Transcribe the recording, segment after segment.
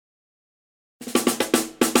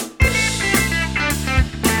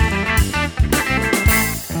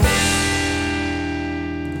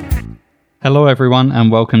Hello everyone and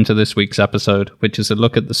welcome to this week's episode, which is a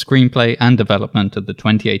look at the screenplay and development of the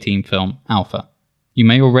 2018 film Alpha. You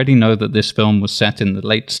may already know that this film was set in the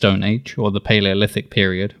late Stone Age, or the Paleolithic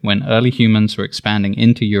period, when early humans were expanding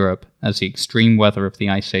into Europe as the extreme weather of the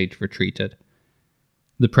Ice Age retreated.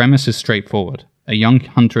 The premise is straightforward. A young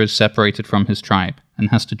hunter is separated from his tribe and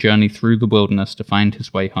has to journey through the wilderness to find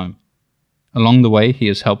his way home. Along the way, he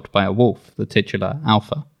is helped by a wolf, the titular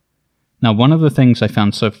Alpha. Now, one of the things I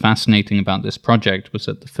found so fascinating about this project was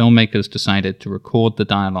that the filmmakers decided to record the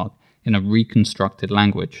dialogue in a reconstructed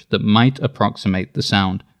language that might approximate the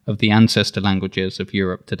sound of the ancestor languages of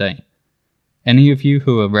Europe today. Any of you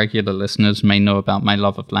who are regular listeners may know about my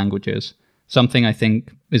love of languages, something I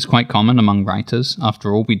think is quite common among writers.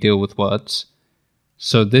 After all, we deal with words.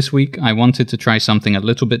 So this week, I wanted to try something a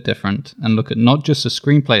little bit different and look at not just the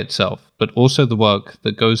screenplay itself, but also the work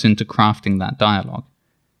that goes into crafting that dialogue.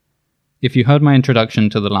 If you heard my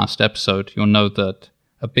introduction to the last episode, you'll know that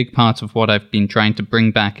a big part of what I've been trying to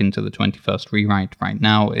bring back into the 21st Rewrite right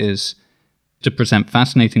now is to present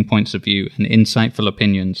fascinating points of view and insightful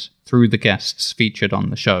opinions through the guests featured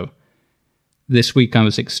on the show. This week I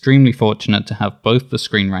was extremely fortunate to have both the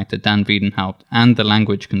screenwriter Dan Wiedenhaupt and the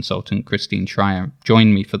language consultant Christine Schreyer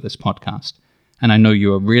join me for this podcast, and I know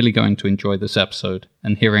you are really going to enjoy this episode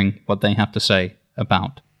and hearing what they have to say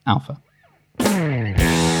about Alpha.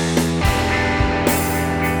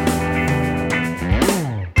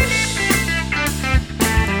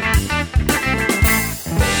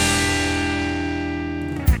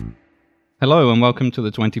 Hello and welcome to the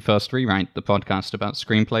 21st Rewrite, the podcast about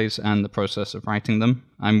screenplays and the process of writing them.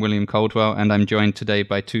 I'm William Coldwell and I'm joined today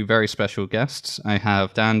by two very special guests. I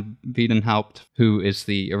have Dan Wiedenhaupt, who is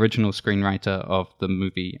the original screenwriter of the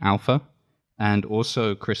movie Alpha, and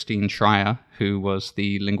also Christine Schreyer, who was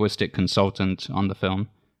the linguistic consultant on the film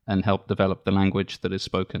and helped develop the language that is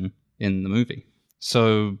spoken in the movie.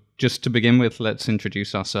 So just to begin with, let's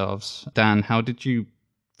introduce ourselves. Dan, how did you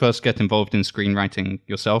first get involved in screenwriting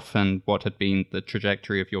yourself, and what had been the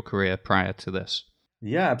trajectory of your career prior to this?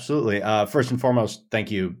 Yeah, absolutely. First and foremost, thank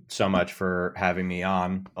you so much for having me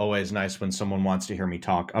on. Always nice when someone wants to hear me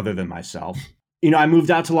talk other than myself. I moved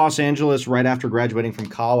out to Los Angeles right after graduating from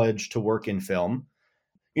college to work in film.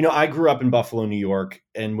 I grew up in Buffalo, New York,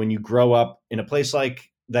 and when you grow up in a place like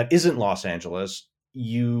that isn't Los Angeles,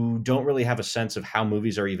 you don't really have a sense of how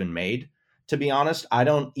movies are even made. To be honest, I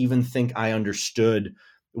don't even think I understood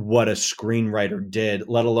what a screenwriter did,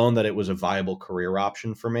 let alone that it was a viable career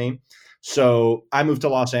option for me. So I moved to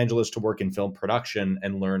Los Angeles to work in film production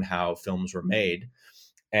and learn how films were made.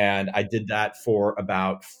 And I did that for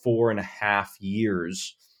about 4.5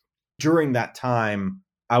 years. During that time,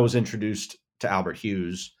 I was introduced to Albert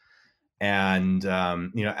Hughes. And,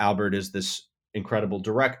 Albert is this incredible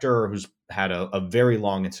director who's had a very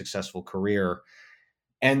long and successful career.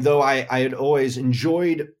 And though I had always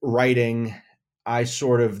enjoyed writing,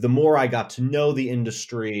 the more I got to know the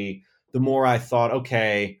industry, the more I thought,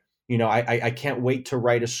 okay, I can't wait to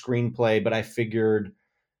write a screenplay, but I figured,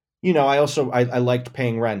 I liked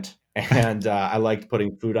paying rent and I liked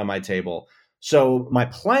putting food on my table. So my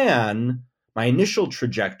initial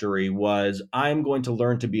trajectory was I'm going to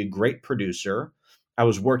learn to be a great producer. I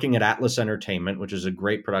was working at Atlas Entertainment, which is a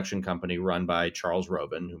great production company run by Charles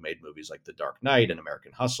Roven, who made movies like The Dark Knight and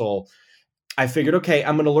American Hustle. I figured, okay,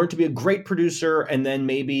 I'm going to learn to be a great producer, and then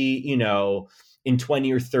maybe, in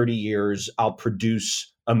 20 or 30 years, I'll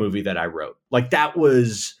produce a movie that I wrote. Like, that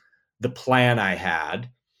was the plan I had.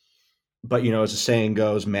 But, as the saying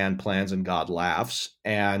goes, man plans and God laughs.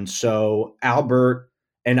 And so Albert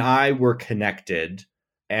and I were connected,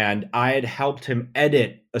 and I had helped him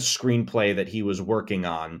edit a screenplay that he was working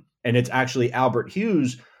on. And it's actually Albert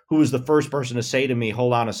Hughes who was the first person to say to me,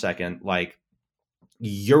 hold on a second, like,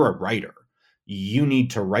 you're a writer. You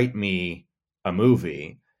need to write me a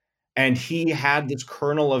movie. And he had this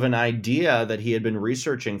kernel of an idea that he had been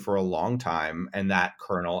researching for a long time, and that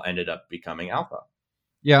kernel ended up becoming Alpha.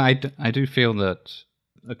 Yeah, I do feel that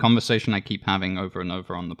a conversation I keep having over and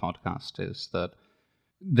over on the podcast is that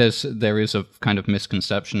there is a kind of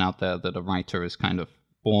misconception out there that a writer is kind of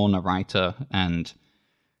born a writer and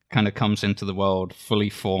kind of comes into the world fully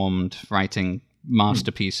formed, writing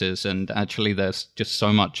masterpieces, and actually there's just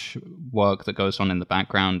so much work that goes on in the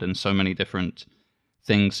background and so many different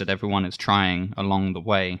things that everyone is trying along the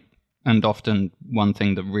way. And often one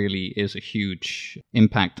thing that really is a huge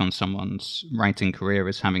impact on someone's writing career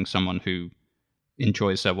is having someone who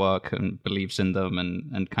enjoys their work and believes in them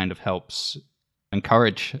and kind of helps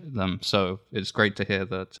encourage them. So it's great to hear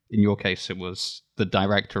that in your case it was the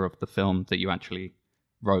director of the film that you actually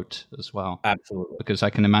wrote as well. Absolutely. Because I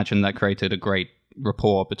can imagine that created a great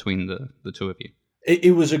rapport between the two of you?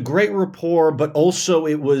 It was a great rapport, but also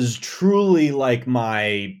it was truly like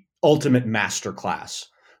my ultimate masterclass,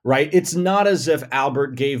 right? It's not as if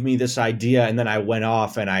Albert gave me this idea and then I went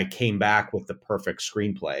off and I came back with the perfect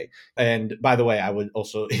screenplay. And by the way, I would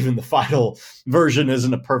also, even the final version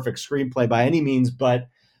isn't a perfect screenplay by any means, but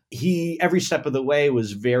he, every step of the way,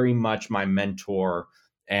 was very much my mentor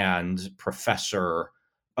and professor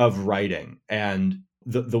of writing. And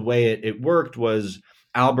the way it worked was,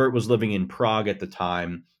 Albert was living in Prague at the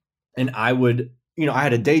time, and I would, I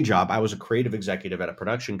had a day job. I was a creative executive at a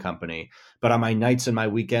production company, but on my nights and my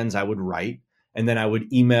weekends, I would write, and then I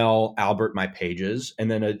would email Albert my pages,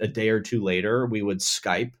 and then a day or two later, we would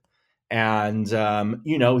Skype, and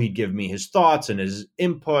he'd give me his thoughts and his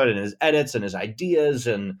input and his edits and his ideas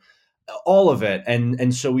and all of it,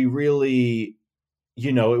 and so we really,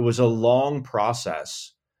 it was a long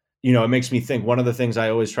process. It makes me think, one of the things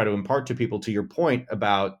I always try to impart to people, to your point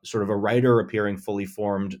about sort of a writer appearing fully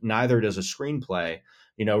formed, neither does a screenplay.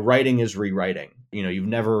 Writing is rewriting. You've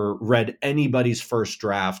never read anybody's first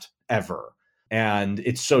draft ever. And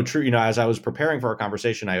it's so true. As I was preparing for our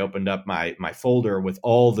conversation, I opened up my folder with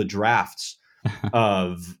all the drafts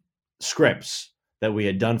of scripts that we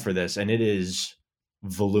had done for this. And it is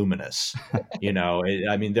voluminous.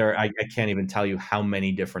 I can't even tell you how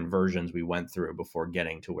many different versions we went through before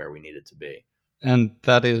getting to where we needed to be. And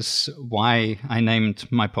that is why I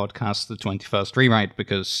named my podcast The 21st Rewrite,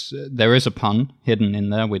 because there is a pun hidden in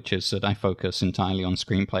there, which is that I focus entirely on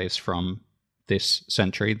screenplays from this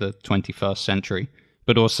century, the 21st century,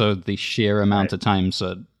 but also the sheer amount of times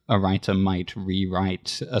that a writer might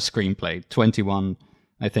rewrite a screenplay. 21,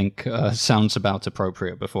 I think, sounds about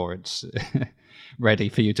appropriate before it's ready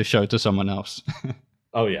for you to show to someone else.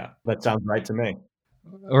 Oh, yeah. That sounds right to me.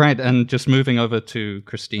 All right. And just moving over to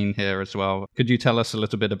Christine here as well. Could you tell us a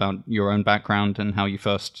little bit about your own background and how you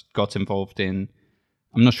first got involved in,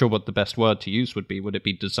 I'm not sure what the best word to use would be. Would it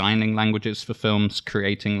be designing languages for films,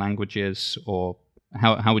 creating languages, or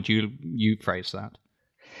how would you phrase that?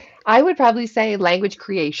 I would probably say language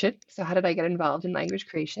creation. So how did I get involved in language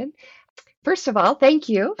creation? First of all, thank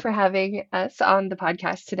you for having us on the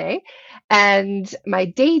podcast today. And my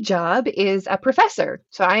day job is a professor.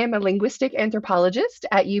 So I am a linguistic anthropologist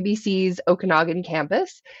at UBC's Okanagan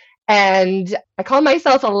campus. And I call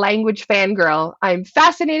myself a language fangirl. I'm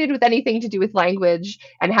fascinated with anything to do with language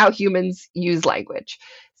and how humans use language.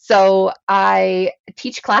 So I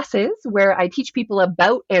teach classes where I teach people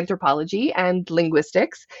about anthropology and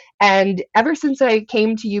linguistics. And ever since I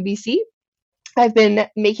came to UBC, I've been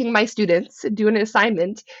making my students do an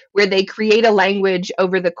assignment where they create a language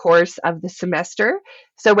over the course of the semester.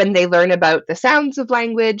 So when they learn about the sounds of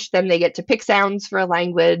language, then they get to pick sounds for a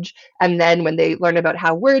language. And then when they learn about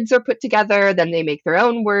how words are put together, then they make their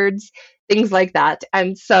own words, things like that.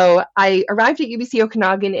 And so I arrived at UBC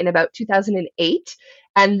Okanagan in about 2008.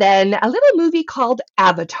 And then a little movie called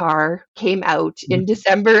Avatar came out in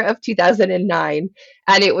December of 2009.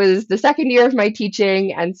 And it was the second year of my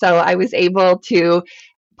teaching. And so I was able to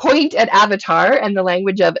point at Avatar and the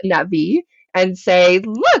language of Na'vi and say,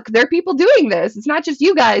 look, there are people doing this. It's not just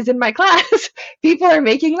you guys in my class. People are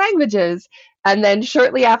making languages. And then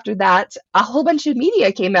shortly after that, a whole bunch of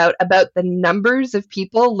media came out about the numbers of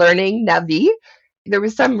people learning Na'vi. There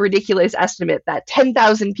was some ridiculous estimate that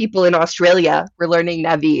 10,000 people in Australia were learning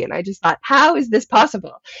Na'vi. And I just thought, how is this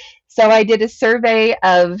possible? So I did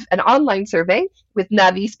an online survey with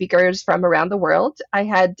Na'vi speakers from around the world. I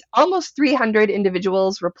had almost 300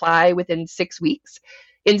 individuals reply within 6 weeks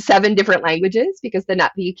in 7 different languages, because the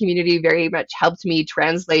Na'vi community very much helped me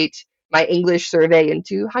translate my English survey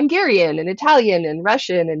into Hungarian and Italian and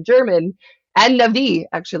Russian and German and Na'vi,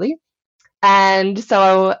 actually. And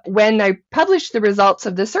so when I published the results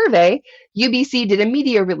of the survey, UBC did a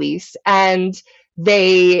media release, and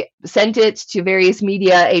they sent it to various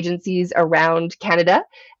media agencies around Canada,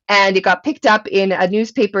 and it got picked up in a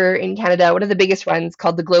newspaper in Canada, one of the biggest ones,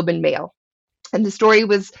 called the Globe and Mail. And the story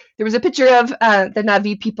was, there was a picture of the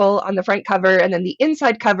Na'vi people on the front cover, and then the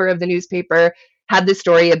inside cover of the newspaper had the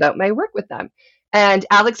story about my work with them. And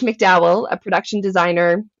Alex McDowell, a production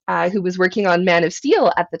designer who was working on Man of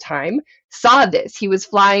Steel at the time, saw this. He was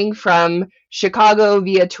flying from Chicago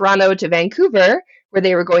via Toronto to Vancouver, where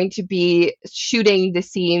they were going to be shooting the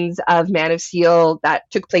scenes of Man of Steel that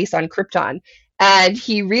took place on Krypton. And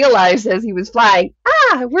he realized as he was flying,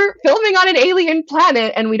 we're filming on an alien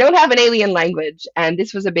planet and we don't have an alien language. And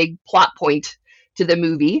this was a big plot point to the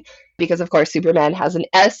movie, because of course Superman has an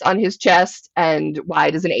S on his chest, and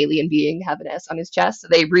why does an alien being have an S on his chest? So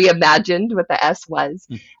they reimagined what the S was.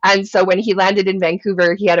 And so when he landed in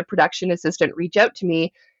Vancouver, he had a production assistant reach out to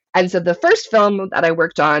me And so the first film that I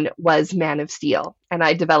worked on was Man of Steel, and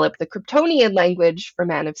I developed the Kryptonian language for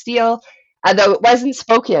Man of Steel, though it wasn't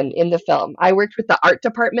spoken in the film. I worked with the art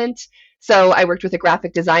department, so I worked with a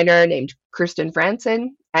graphic designer named Kirsten Franson,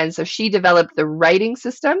 and so she developed the writing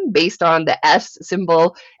system based on the S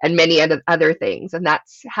symbol and many other things, and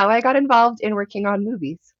that's how I got involved in working on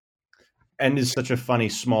movies. And it's such a funny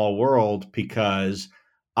small world because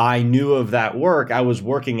I knew of that work. I was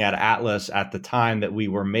working at Atlas at the time that we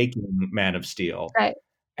were making Man of Steel. Right.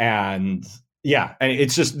 And yeah, and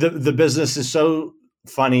it's just the business is so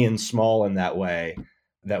funny and small in that way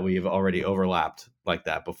that we've already overlapped like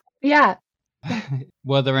that before. Yeah.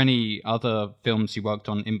 Were there any other films you worked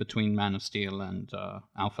on in between Man of Steel and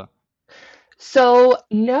Alpha? So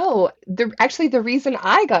no, actually the reason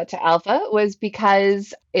I got to Alpha was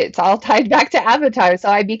because it's all tied back to Avatar. So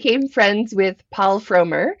I became friends with Paul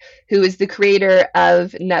Fromer, who is the creator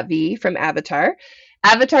of Na'vi from Avatar.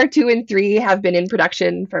 Avatar 2 and 3 have been in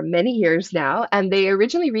production for many years now, and they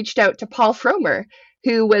originally reached out to Paul Fromer,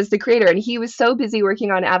 who was the creator, and he was so busy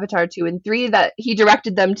working on Avatar 2 and 3 that he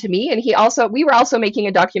directed them to me. And we were also making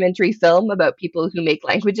a documentary film about people who make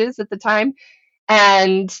languages at the time.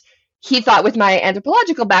 And he thought with my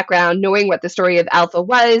anthropological background, knowing what the story of Alpha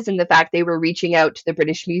was and the fact they were reaching out to the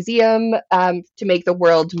British Museum to make the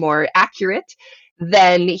world more accurate,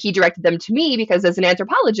 then he directed them to me because as an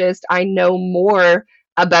anthropologist, I know more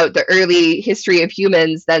about the early history of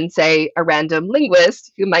humans than, say, a random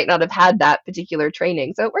linguist who might not have had that particular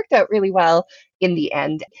training. So it worked out really well in the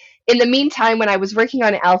end. In the meantime, when I was working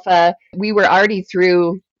on Alpha, we were already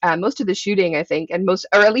through most of the shooting, I think,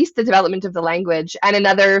 or at least the development of the language. And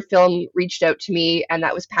another film reached out to me, and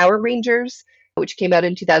that was Power Rangers, which came out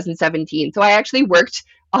in 2017. So I actually worked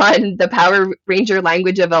on the Power Ranger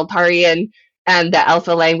language of Altarian and the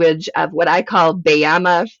Alpha language of what I call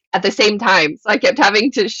Bayama at the same time. So I kept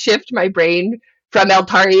having to shift my brain from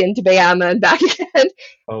Altarian to Bayama and back again.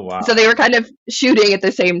 Oh, wow. So they were kind of shooting at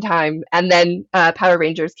the same time. And then Power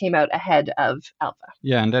Rangers came out ahead of Alpha.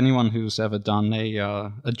 Yeah, and anyone who's ever done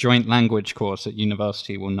a joint language course at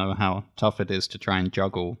university will know how tough it is to try and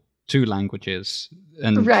juggle two languages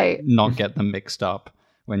and not get them mixed up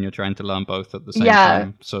when you're trying to learn both at the same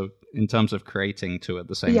time. So in terms of creating two at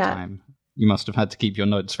the same time, you must have had to keep your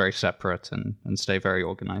notes very separate and stay very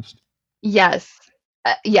organized. Yes.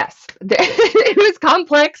 Yes, it was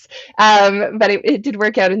complex, but it did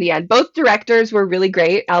work out in the end. Both directors were really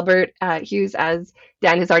great. Albert Hughes, as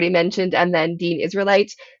Dan has already mentioned, and then Dean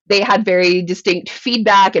Israelite. They had very distinct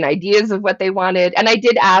feedback and ideas of what they wanted. And I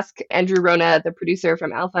did ask Andrew Rona, the producer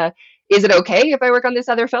from Alpha, is it okay if I work on this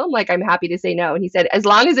other film? Like, I'm happy to say no. And he said, as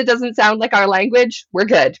long as it doesn't sound like our language, we're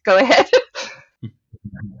good. Go ahead.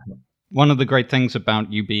 One of the great things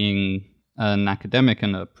about you being an academic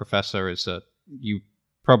and a professor is that you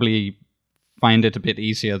probably find it a bit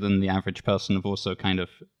easier than the average person of also kind of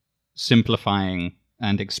simplifying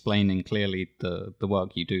and explaining clearly the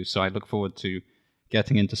work you do. So I look forward to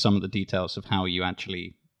getting into some of the details of how you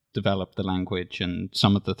actually develop the language and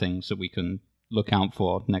some of the things that we can look out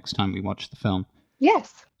for next time we watch the film.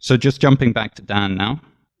 Yes. So just jumping back to Dan now,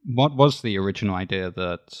 what was the original idea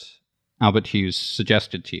that Albert Hughes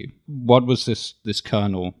suggested to you? What was this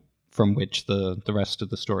kernel from which the rest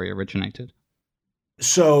of the story originated?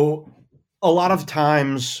 So a lot of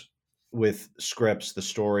times with scripts, the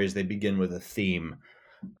stories, they begin with a theme.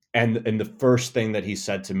 And the first thing that he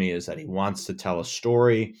said to me is that he wants to tell a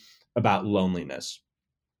story about loneliness.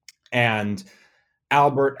 And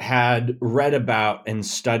Albert had read about and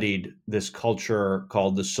studied this culture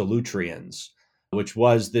called the Solutreans, which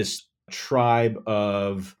was this tribe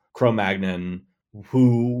of Cro-Magnon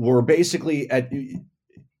who were basically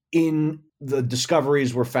in the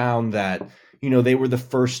discoveries were found that they were the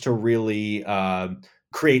first to really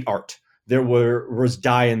create art. There was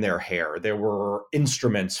dye in their hair. There were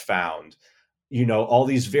instruments found. All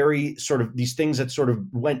these very sort of these things that sort of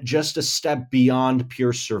went just a step beyond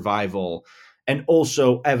pure survival, and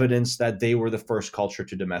also evidence that they were the first culture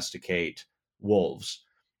to domesticate wolves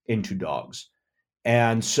into dogs.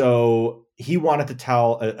 And so he wanted to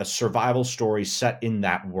tell a survival story set in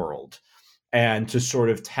that world, and to sort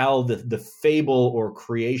of tell the fable or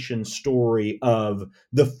creation story of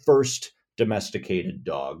the first domesticated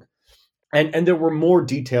dog. And there were more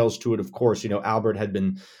details to it, of course. Albert had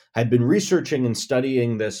been researching and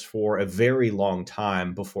studying this for a very long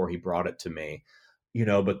time before he brought it to me.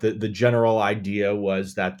 But the general idea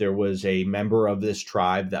was that there was a member of this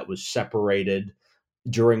tribe that was separated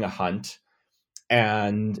during a hunt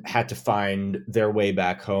and had to find their way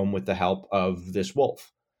back home with the help of this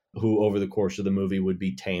wolf, who over the course of the movie would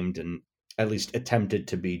be tamed and at least attempted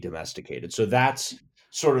to be domesticated. So that's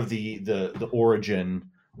sort of the origin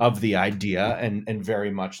of the idea, and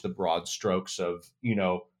very much the broad strokes of,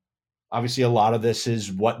 obviously a lot of this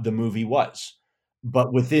is what the movie was.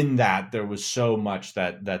 But within that, there was so much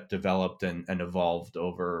that developed and evolved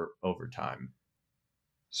over time.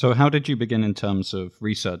 So how did you begin in terms of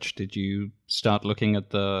research? Did you start looking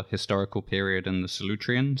at the historical period and the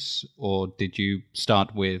Solutreans, or did you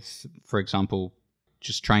start with, for example,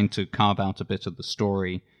 just trying to carve out a bit of the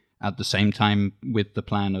story at the same time with the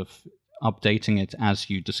plan of updating it as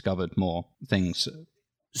you discovered more things?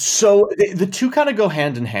 So the two kind of go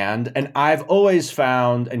hand in hand, and I've always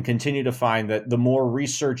found and continue to find that the more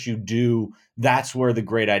research you do, that's where the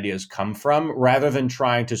great ideas come from, rather than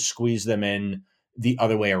trying to squeeze them in the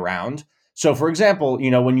other way around. So, for example,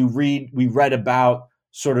 when we read about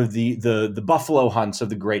sort of the buffalo hunts of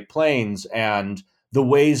the Great Plains and the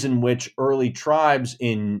ways in which early tribes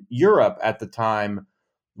in Europe at the time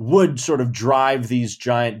would sort of drive these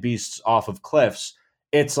giant beasts off of cliffs.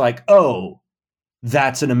 It's like, oh,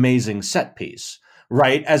 that's an amazing set piece,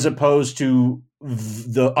 right? As opposed to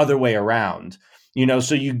the other way around,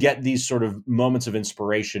 so you get these sort of moments of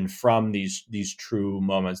inspiration from these true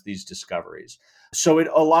moments, these discoveries. So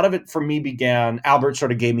a lot of it for me began, Albert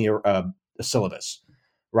sort of gave me a syllabus,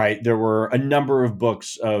 right? There were a number of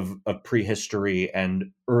books of prehistory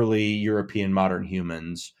and early European modern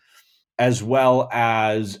humans, as well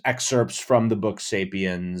as excerpts from the book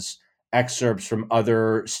Sapiens, excerpts from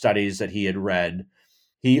other studies that he had read.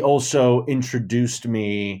 He also introduced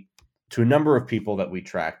me to a number of people that we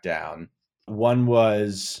tracked down. One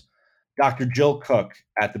was Dr. Jill Cook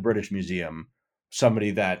at the British Museum,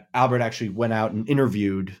 somebody that Albert actually went out and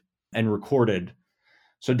interviewed and recorded.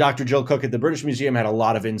 So Dr. Jill Cook at the British Museum had a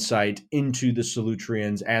lot of insight into the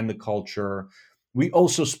Solutreans and the culture. We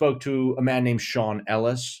also spoke to a man named Sean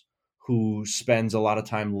Ellis, who spends a lot of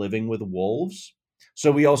time living with wolves.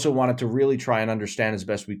 So we also wanted to really try and understand as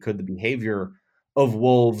best we could the behavior of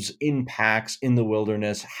wolves in packs in the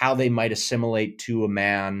wilderness, how they might assimilate to a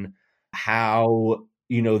man, how,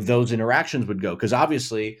 those interactions would go. Because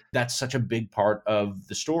obviously that's such a big part of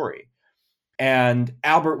the story. And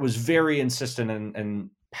Albert was very insistent and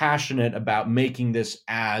passionate about making this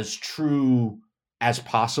as true as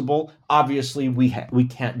possible. Obviously, we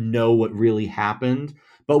can't know what really happened,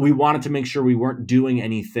 but we wanted to make sure we weren't doing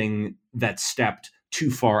anything that stepped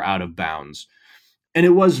too far out of bounds. And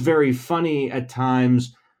it was very funny at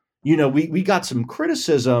times. We got some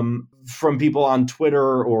criticism from people on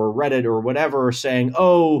Twitter or Reddit or whatever saying,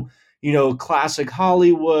 oh, classic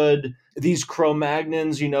Hollywood, these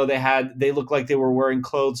Cro-Magnons, they look like they were wearing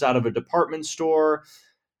clothes out of a department store.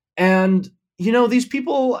 And, these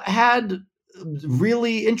people had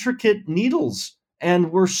really intricate needles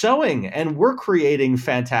and were sewing and were creating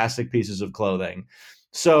fantastic pieces of clothing.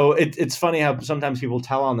 So it's funny how sometimes people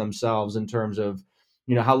tell on themselves in terms of,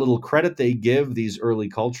 how little credit they give these early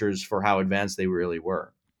cultures for how advanced they really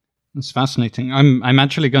were. It's fascinating. I'm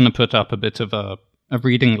actually going to put up a bit of a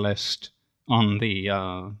reading list on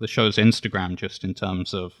the show's Instagram, just in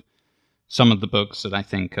terms of some of the books that I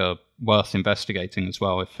think are worth investigating as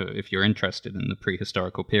well, if you're interested in the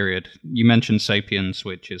prehistorical period. You mentioned Sapiens,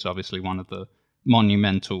 which is obviously one of the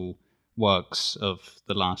monumental works of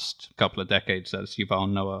the last couple of decades. That's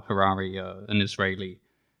Yuval Noah Harari, an Israeli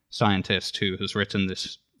scientist who has written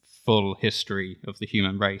this full history of the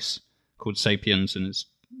human race called Sapiens, and is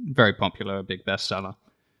very popular, a big bestseller.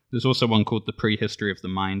 There's also one called The Prehistory of the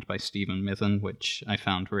Mind by Stephen Mithen, which I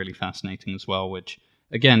found really fascinating as well, which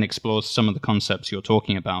again explores some of the concepts you're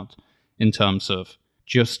talking about in terms of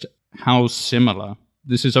just how similar,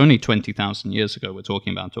 this is only 20,000 years ago we're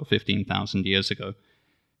talking about, or 15,000 years ago.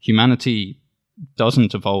 Humanity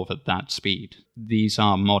doesn't evolve at that speed. These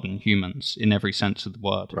are modern humans in every sense of the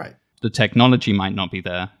word. Right. The technology might not be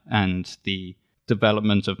there, and the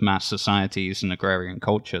development of mass societies and agrarian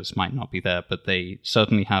cultures might not be there, but they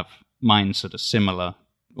certainly have minds that are similar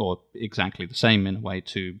or exactly the same in a way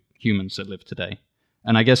to humans that live today.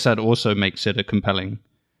 And I guess that also makes it a compelling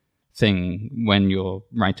thing when you're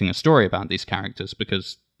writing a story about these characters,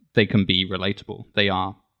 because they can be relatable. They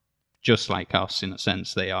are just like us in a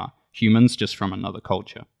sense. They are humans just from another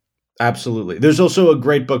culture. Absolutely. There's also a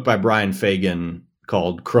great book by Brian Fagan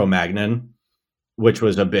called Cro-Magnon, which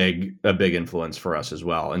was a big influence for us as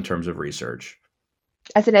well in terms of research.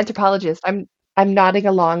 As an anthropologist, I'm nodding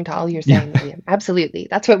along to all you're saying, William. Absolutely.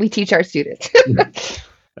 That's what we teach our students.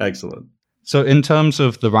 Excellent. So in terms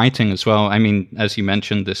of the writing as well, I mean, as you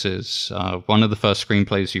mentioned, this is one of the first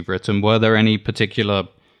screenplays you've written. Were there any particular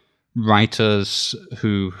writers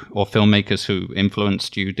or filmmakers who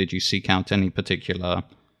influenced you? Did you seek out any particular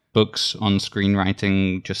books on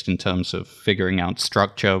screenwriting, just in terms of figuring out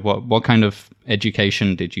structure? What kind of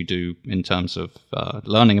education did you do in terms of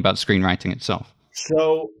learning about screenwriting itself?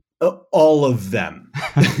 So all of them.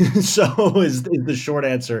 So is the short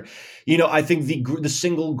answer. I think the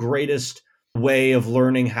single greatest way of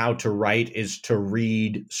learning how to write is to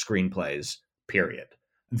read screenplays, period.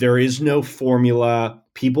 There is no formula.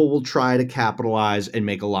 People will try to capitalize and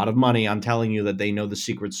make a lot of money on telling you that they know the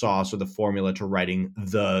secret sauce or the formula to writing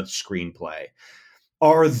the screenplay.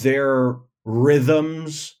 Are there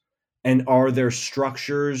rhythms and are there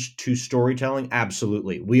structures to storytelling?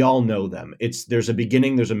 Absolutely. We all know them. There's a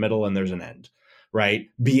beginning, there's a middle, and there's an end, right?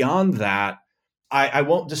 Beyond that, I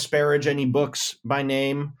won't disparage any books by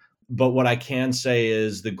name, but what I can say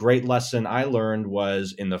is the great lesson I learned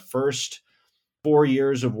was in the first 4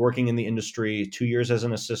 years of working in the industry, 2 years as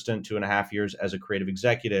an assistant, 2.5 years as a creative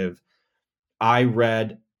executive, I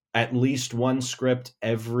read at least one script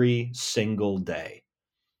every single day.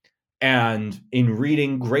 And in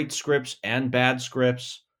reading great scripts and bad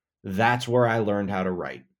scripts, that's where I learned how to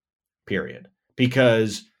write, period.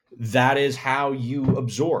 Because that is how you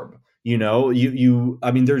absorb,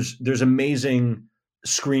 there's amazing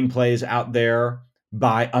screenplays out there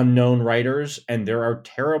by unknown writers, and there are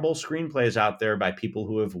terrible screenplays out there by people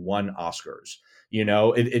who have won Oscars.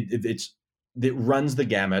 It runs the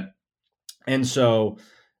gamut. And so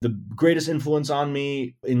the greatest influence on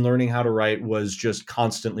me in learning how to write was just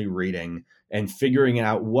constantly reading and figuring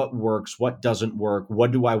out what works, what doesn't work,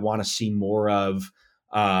 what do I want to see more of,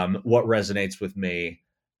 what resonates with me.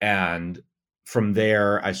 And from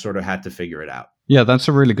there, I sort of had to figure it out. Yeah, that's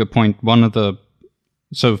a really good point.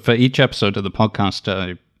 So for each episode of the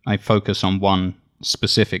podcast, I focus on one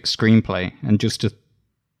specific screenplay. And just to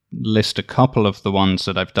list a couple of the ones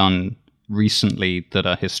that I've done recently that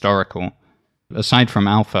are historical, aside from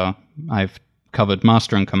Alpha, I've covered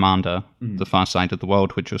Master and Commander, The Far Side of the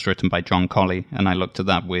World, which was written by John Colley. And I looked at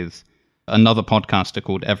that with another podcaster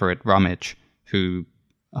called Everett Rummage, who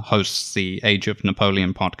hosts the Age of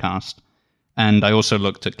Napoleon podcast. And I also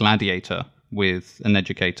looked at Gladiator with an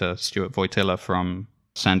educator, Stuart Wojtyla from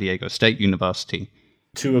San Diego State University.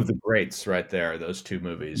 Two of the greats right there, those two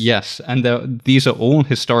movies. Yes, and these are all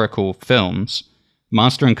historical films.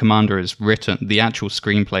 Master and Commander is written, the actual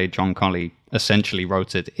screenplay, John Colley essentially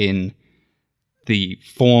wrote it in the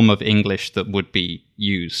form of English that would be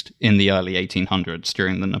used in the early 1800s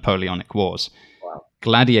during the Napoleonic Wars. Wow.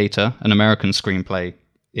 Gladiator, an American screenplay,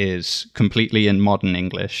 is completely in modern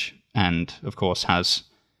English and, of course, has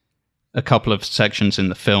a couple of sections in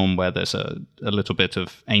the film where there's a little bit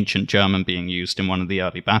of ancient German being used in one of the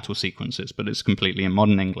early battle sequences, but it's completely in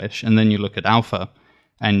modern English. And then you look at Alpha,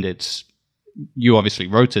 and you obviously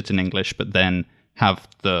wrote it in English, but then have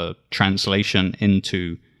the translation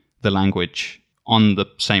into the language on the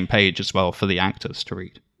same page as well for the actors to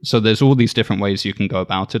read. So there's all these different ways you can go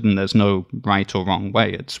about it, and there's no right or wrong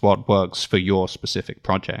way. It's what works for your specific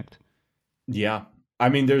project. Yeah. I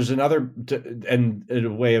mean, there's another, and a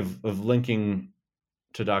way of linking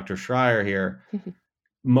to Dr. Schreyer here.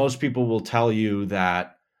 Most people will tell you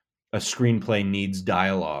that a screenplay needs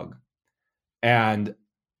dialogue. And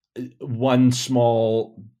one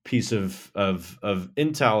small piece of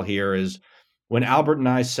intel here is when Albert and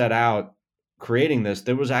I set out creating this,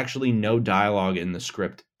 there was actually no dialogue in the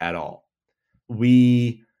script at all.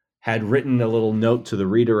 We had written a little note to the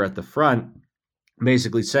reader at the front,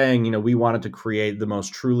 basically saying, we wanted to create the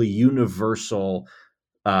most truly universal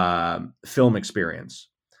film experience,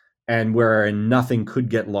 and where nothing could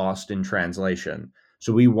get lost in translation.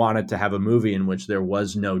 So we wanted to have a movie in which there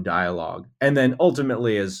was no dialogue. And then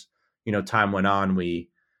ultimately, as time went on, we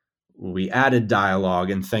added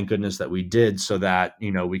dialogue, and thank goodness that we did, so that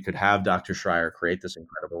we could have Dr. Schreyer create this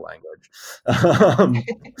incredible language.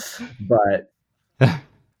 But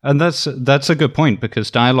and that's a good point, because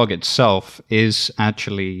dialogue itself is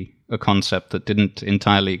actually a concept that didn't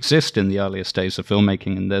entirely exist in the earliest days of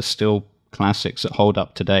filmmaking, and there's still classics that hold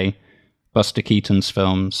up today. Buster Keaton's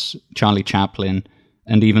films, Charlie Chaplin,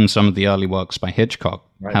 and even some of the early works by Hitchcock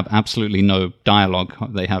have absolutely no dialogue.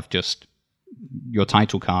 They have just your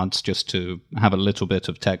title cards, just to have a little bit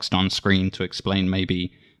of text on screen to explain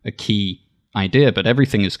maybe a key idea, but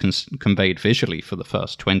everything is conveyed visually for the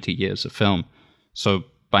first 20 years of film. So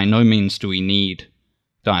by no means do we need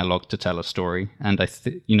dialogue to tell a story. And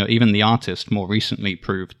even the artist more recently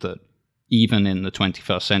proved that even in the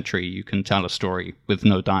 21st century, you can tell a story with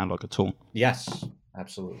no dialogue at all. Yes,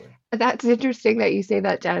 absolutely. That's interesting that you say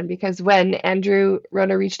that, Dan, because when Andrew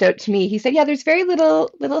Rona reached out to me, he said, yeah, there's very little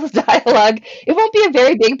dialogue. It won't be a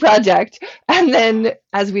very big project. And then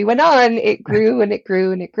as we went on, it grew and it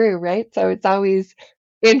grew and it grew, right? So it's always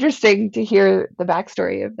interesting to hear the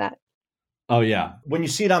backstory of that. Oh, yeah. When you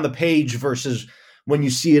see it on the page versus when you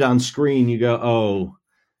see it on screen, you go, oh,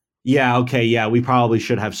 yeah, okay, yeah, we probably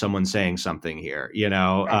should have someone saying something here, you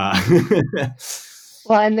know?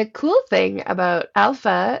 Well, and the cool thing about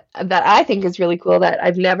Alpha that I think is really cool that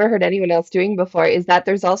I've never heard anyone else doing before is that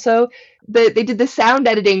there's also they did the sound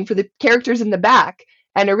editing for the characters in the back.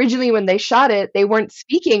 And originally when they shot it, they weren't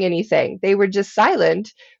speaking anything. They were just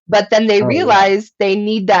silent. But then they Oh, yeah. realized they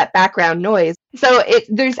need that background noise. So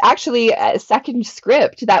there's actually a second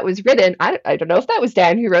script that was written. I don't know if that was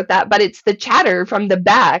Dan who wrote that, but it's the chatter from the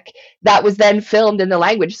back that was then filmed in the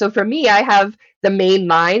language. So for me, I have the main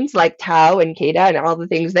lines like Tao and Kada and all the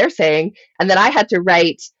things they're saying. And then I had to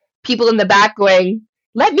write people in the back going,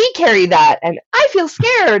 let me carry that. And I feel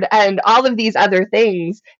scared. And all of these other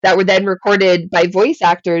things that were then recorded by voice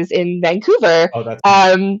actors in Vancouver. Oh, that's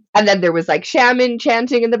And then there was like shaman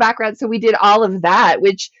chanting in the background. So we did all of that,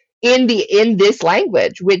 which in this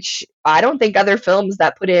language, which I don't think other films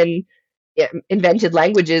that put in invented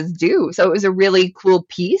languages do. So it was a really cool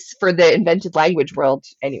piece for the invented language world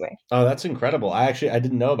anyway. Oh, that's incredible. I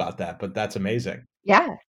didn't know about that, but that's amazing.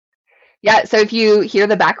 Yeah. Yeah, so if you hear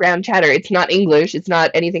the background chatter, it's not English, it's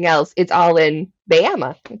not anything else. It's all in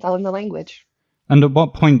Bayama. It's all in the language. And at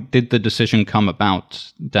what point did the decision come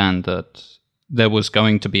about, Dan, that there was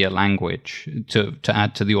going to be a language to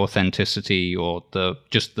add to the authenticity or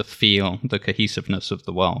just the feel, the cohesiveness of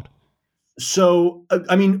the world? So,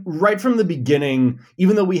 I mean, right from the beginning,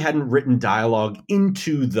 even though we hadn't written dialogue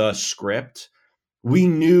into the script, we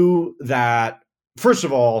knew that, first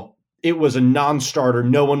of all, it was a non-starter.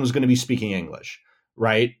 No one was going to be speaking English,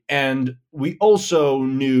 right? And we also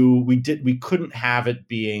knew we couldn't have it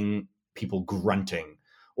being people grunting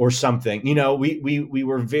or something. You know, we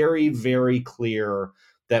were very, very clear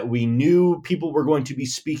that we knew people were going to be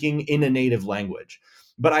speaking in a native language.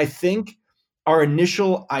 But I think our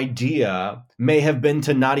initial idea may have been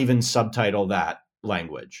to not even subtitle that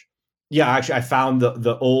language. Yeah, actually, I found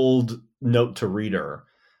the old note to reader.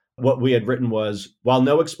 What we had written was, while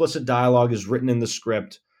no explicit dialogue is written in the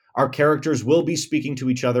script, our characters will be speaking to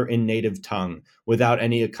each other in native tongue without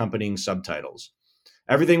any accompanying subtitles.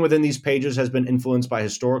 Everything within these pages has been influenced by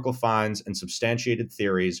historical finds and substantiated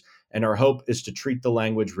theories, and our hope is to treat the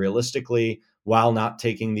language realistically while not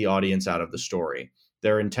taking the audience out of the story.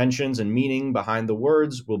 Their intentions and meaning behind the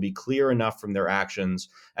words will be clear enough from their actions,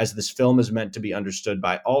 as this film is meant to be understood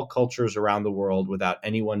by all cultures around the world without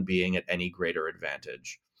anyone being at any greater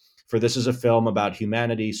advantage. For this is a film about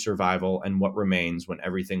humanity, survival, and what remains when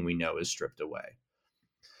everything we know is stripped away.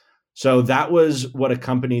 So that was what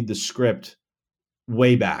accompanied the script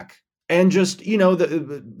way back. And just, you know,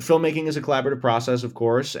 the filmmaking is a collaborative process, of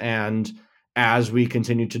course. And as we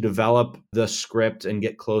continue to develop the script and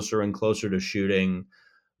get closer and closer to shooting,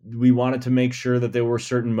 we wanted to make sure that there were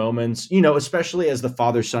certain moments, you know, especially as the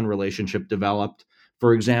father-son relationship developed,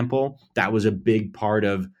 for example, that was a big part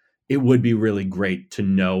of it would be really great to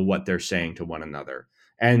know what they're saying to one another,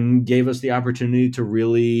 and gave us the opportunity to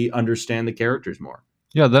really understand the characters more.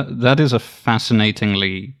 Yeah, that is a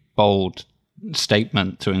fascinatingly bold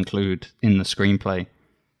statement to include in the screenplay.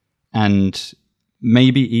 And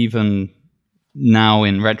maybe even now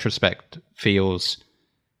in retrospect feels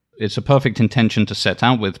it's a perfect intention to set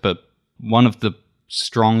out with, but one of the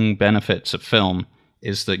strong benefits of film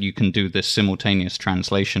is that you can do this simultaneous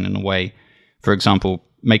translation in a way. For example,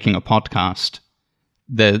 making a podcast,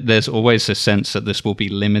 there's always a sense that this will be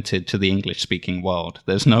limited to the English-speaking world.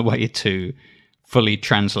 There's no way to fully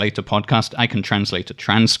translate a podcast. I can translate a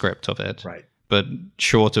transcript of it, right, but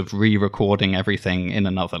short of re-recording everything in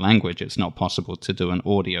another language, it's not possible to do an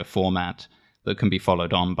audio format that can be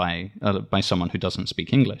followed on by someone who doesn't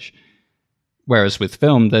speak English. Whereas with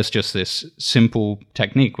film, there's just this simple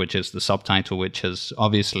technique, which is the subtitle, which has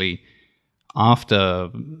obviously,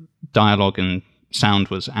 after dialogue and sound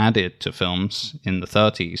was added to films in the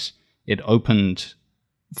 30s, it opened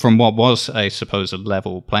from what was, I suppose, a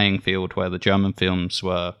level playing field where the German films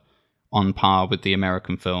were on par with the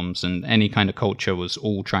American films, and any kind of culture was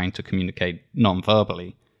all trying to communicate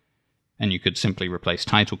non-verbally, and you could simply replace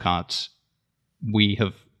title cards. We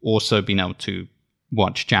have also been able to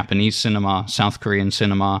watch Japanese cinema, South Korean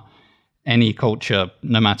cinema, any culture,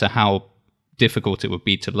 no matter how difficult it would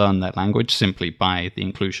be to learn that language, simply by the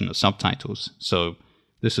inclusion of subtitles. So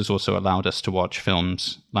this has also allowed us to watch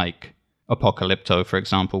films like Apocalypto, for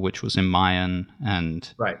example, which was in Mayan,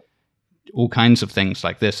 and right, all kinds of things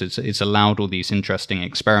like this. It's allowed all these interesting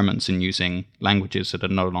experiments in using languages that are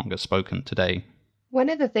no longer spoken today. One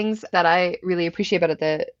of the things that I really appreciate about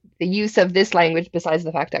the the use of this language, besides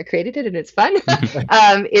the fact I created it and it's fun,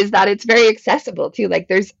 is that it's very accessible too. Like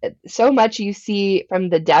there's so much you see from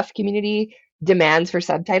the deaf community demands for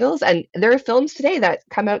subtitles, and there are films today that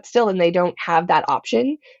come out still and they don't have that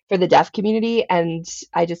option for the deaf community. And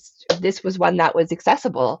this was one that was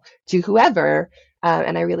accessible to whoever,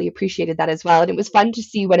 and I really appreciated that as well. And it was fun to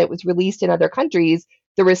see when it was released in other countries,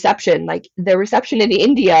 the reception in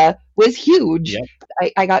India was huge.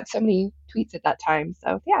 Yep. I got so many tweets at that time.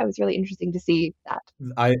 So yeah, it was really interesting to see that.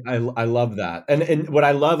 I love that. And what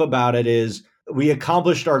I love about it is we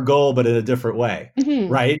accomplished our goal, but in a different way,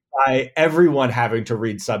 right? By everyone having to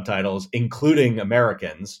read subtitles, including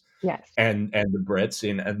Americans. Yes. And the Brits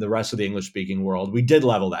and the rest of the English speaking world. We did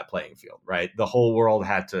level that playing field, right? The whole world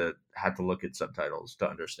had to look at subtitles to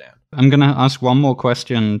understand. I'm going to ask one more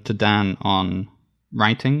question to Dan on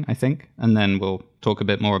writing, I think, and then we'll talk a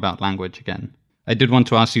bit more about language again. I did want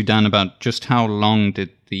to ask you, Dan, about just how long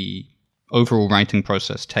did the overall writing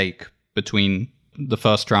process take between the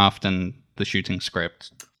first draft and the shooting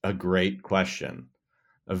script? A great question.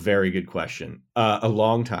 A very good question. A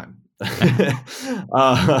long time.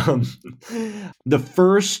 The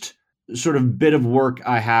first sort of bit of work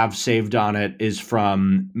I have saved on it is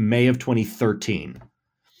from May of 2013,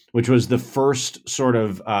 which was the first sort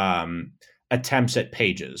of attempts at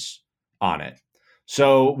pages on it.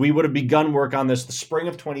 So we would have begun work on this the spring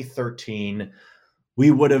of 2013.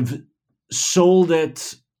 We would have sold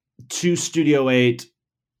it to Studio 8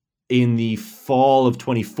 in the fall of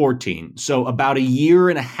 2014. So about a year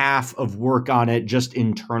and a half of work on it just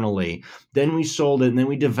internally. Then we sold it, and then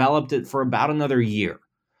we developed it for about another year.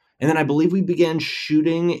 And then I believe we began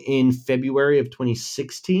shooting in February of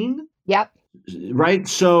 2016. Yep. Right?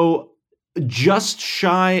 So just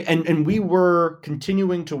shy, and we were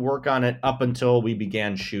continuing to work on it up until we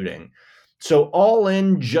began shooting. So all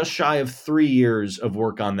in, just shy of 3 years of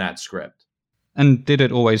work on that script. And did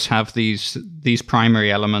it always have these primary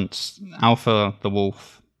elements? Alpha, the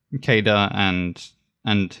wolf, Kada,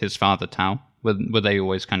 and his father Tao. Were they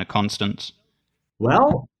always kind of constants?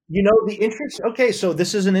 Well, the interest. Okay, so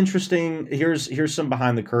this is an interesting. Here's some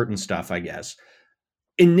behind the curtain stuff, I guess.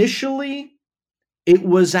 Initially, it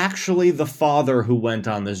was actually the father who went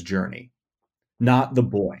on this journey, not the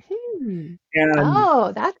boy.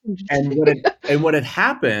 And, that's interesting. And what had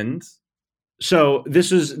happened. So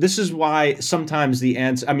this is why sometimes the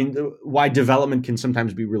answer, why development can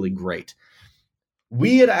sometimes be really great.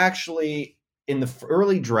 We had actually, in the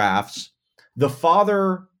early drafts, the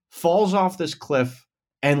father falls off this cliff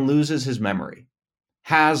and loses his memory,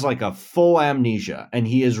 has like a full amnesia, and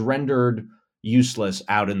he is rendered useless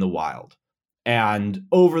out in the wild. And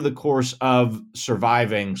over the course of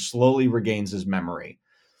surviving, slowly regains his memory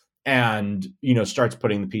and, starts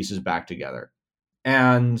putting the pieces back together.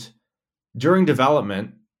 And during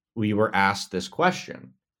development, we were asked this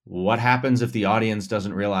question: what happens if the audience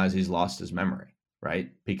doesn't realize he's lost his memory,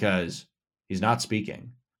 right? Because he's not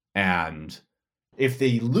speaking. And if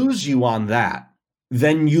they lose you on that,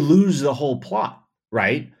 then you lose the whole plot,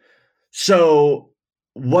 right? So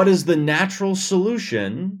what is the natural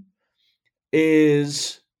solution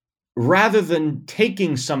is, rather than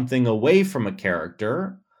taking something away from a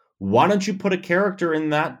character, why don't you put a character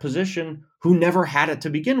in that position who never had it to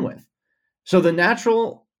begin with? So the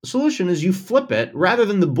natural solution is you flip it. Rather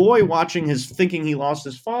than the boy thinking he lost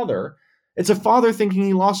his father, it's a father thinking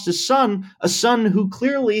he lost his son, a son who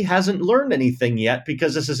clearly hasn't learned anything yet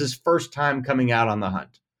because this is his first time coming out on the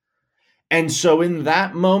hunt. And so in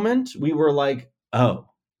that moment, we were like, oh,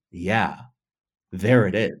 yeah, there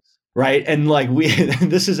it is. Right. And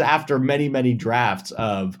this is after many, many drafts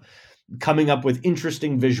of coming up with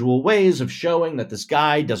interesting visual ways of showing that this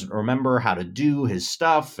guy doesn't remember how to do his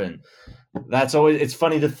stuff. And it's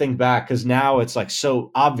funny to think back, because now it's like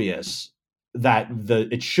so obvious that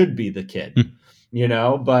it should be the kid,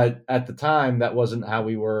 but at the time that wasn't how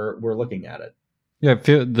we were looking at it. Yeah.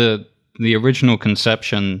 The original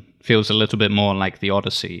conception feels a little bit more like the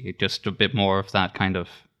Odyssey, just a bit more of that kind of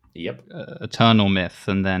eternal myth.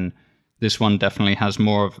 And then this one definitely has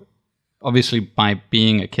more of, obviously by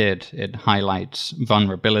being a kid, it highlights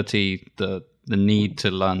vulnerability, the need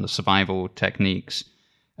to learn the survival techniques.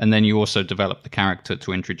 And then you also develop the character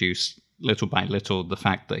to introduce little by little the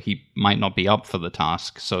fact that he might not be up for the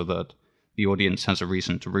task, so that the audience has a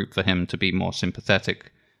reason to root for him, to be more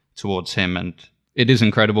sympathetic towards him. And it is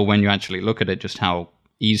incredible when you actually look at it, just how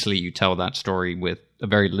easily you tell that story with a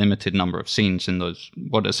very limited number of scenes in those.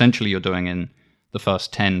 What essentially you're doing in the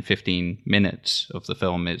first 10, 15 minutes of the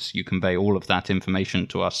film is you convey all of that information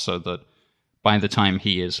to us, so that by the time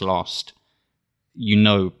he is lost, you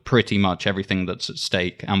know pretty much everything that's at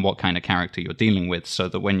stake and what kind of character you're dealing with, so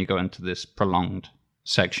that when you go into this prolonged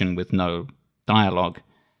section with no dialogue,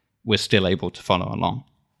 we're still able to follow along.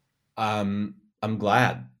 I'm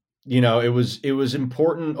glad. It was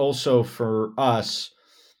important also for us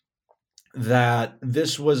that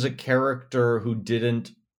this was a character who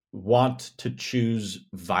didn't want to choose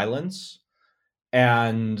violence,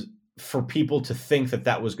 and for people to think that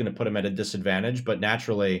that was going to put him at a disadvantage. But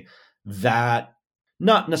naturally, that,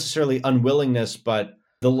 not necessarily unwillingness, but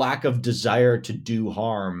the lack of desire to do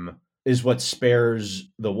harm is what spares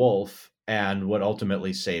the wolf and what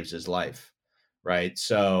ultimately saves his life, right?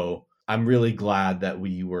 So I'm really glad that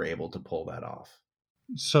we were able to pull that off.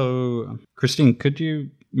 So, Christine, could you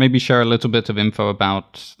maybe share a little bit of info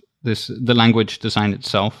about the language design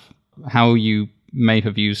itself, how you may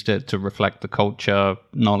have used it to reflect the culture,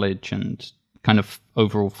 knowledge, and kind of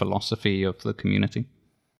overall philosophy of the community?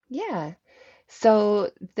 Yeah.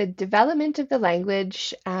 So the development of the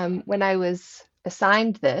language, when I was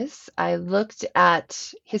assigned this, I looked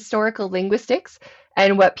at historical linguistics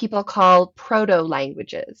and what people call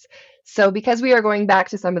proto-languages. So because we are going back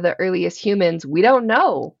to some of the earliest humans, we don't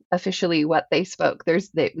know officially what they spoke.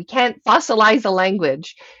 We can't fossilize a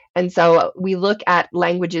language. And so we look at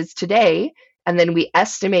languages today, and then we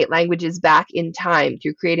estimate languages back in time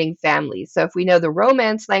through creating families. So if we know the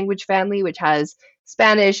Romance language family, which has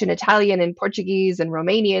Spanish and Italian and Portuguese and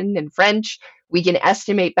Romanian and French, we can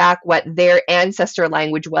estimate back what their ancestor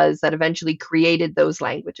language was that eventually created those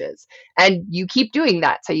languages. And you keep doing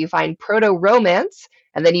that. So you find Proto-Romance,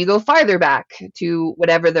 and then you go farther back to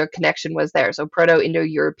whatever the connection was there. So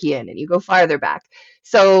Proto-Indo-European, and you go farther back.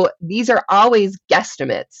 So these are always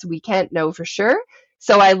guesstimates. We can't know for sure.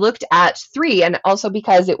 So I looked at three, and also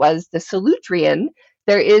because it was the Solutrean,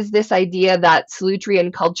 there is this idea that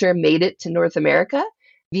Solutrean culture made it to North America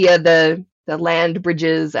via the land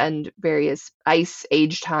bridges and various ice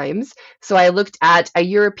age times. So I looked at a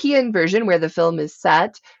European version where the film is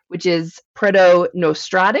set, which is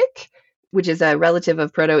Proto-Nostratic, which is a relative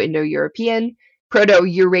of Proto-Indo-European,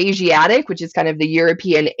 Proto-Eurasiatic, which is kind of the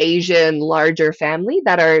European Asian larger family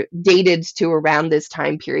that are dated to around this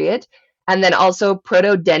time period, and then also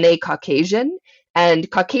Proto-Dene Caucasian.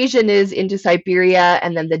 And Caucasian is into Siberia,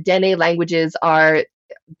 and then the Dene languages are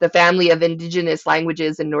the family of indigenous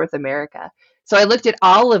languages in North America. So I looked at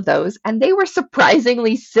all of those, and they were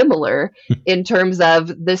surprisingly similar in terms of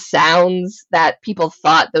the sounds that people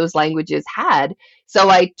thought those languages had. So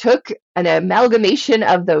I took an amalgamation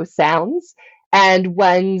of those sounds and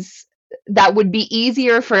ones that would be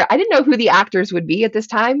easier for, I didn't know who the actors would be at this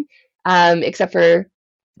time, except for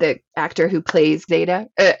the actor who plays Zeta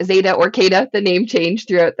or Kata. The name changed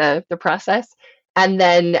throughout the process. And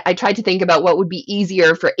then I tried to think about what would be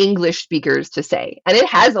easier for English speakers to say. And it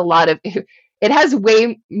has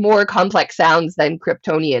way more complex sounds than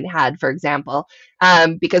Kryptonian had, for example,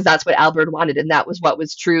 because that's what Albert wanted. And that was what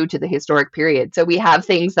was true to the historic period. So we have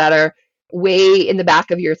things that are way in the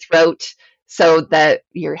back of your throat. So that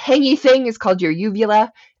your hangy thing is called your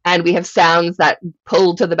uvula. And we have sounds that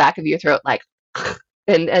pull to the back of your throat, like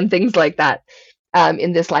and things like that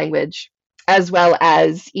in this language, as well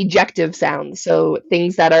as ejective sounds. So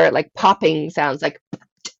things that are like popping sounds, like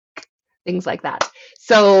things like that.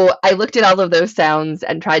 So I looked at all of those sounds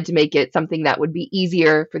and tried to make it something that would be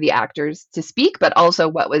easier for the actors to speak, but also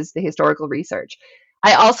what was the historical research.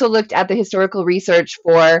 I also looked at the historical research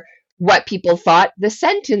for what people thought the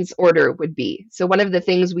sentence order would be. So one of the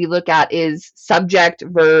things we look at is subject,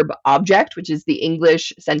 verb, object, which is the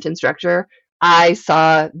English sentence structure. I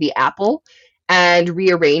saw the apple, and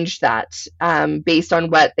rearranged that based on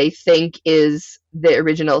what they think is the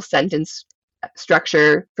original sentence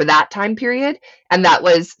structure for that time period. And that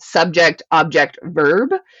was subject, object,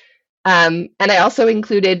 verb. And I also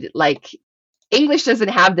included, like, English doesn't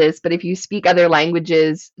have this, but if you speak other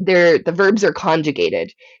languages, the verbs are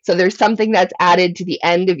conjugated. So there's something that's added to the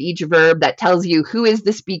end of each verb that tells you who is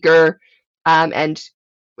the speaker, and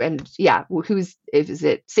yeah, is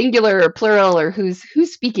it singular or plural, or who's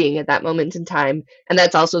speaking at that moment in time. And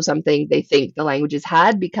that's also something they think the languages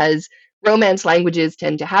had, because Romance languages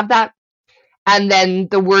tend to have that. And then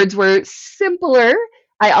the words were simpler.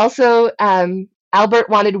 I also, Albert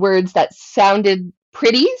wanted words that sounded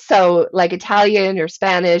pretty, so like Italian or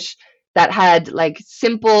Spanish that had like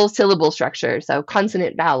simple syllable structure, so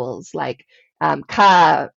consonant vowels, like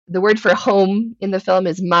ka. The word for home in the film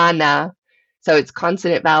is mana. So it's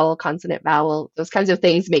consonant vowel, consonant vowel. Those kinds of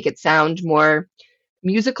things make it sound more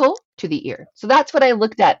musical to the ear. So that's what I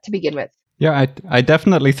looked at to begin with. Yeah, I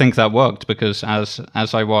definitely think that worked, because as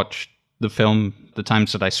I watched the film, the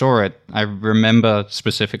times that I saw it, I remember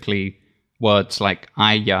specifically words like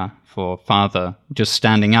aya for father just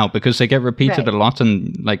standing out because they get repeated a lot,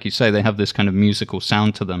 and like you say, they have this kind of musical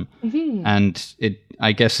sound to them. Mm-hmm. And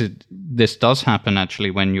this does happen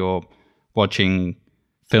actually when you're watching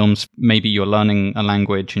films. Maybe you're learning a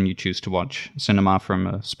language and you choose to watch cinema from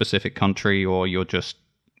a specific country, or you're just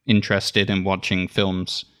interested in watching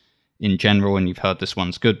films in general and you've heard this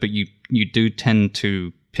one's good, but you do tend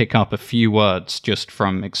to pick up a few words just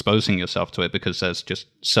from exposing yourself to it, because there's just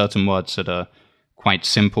certain words that are quite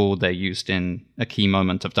simple. They're used in a key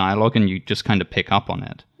moment of dialogue and you just kind of pick up on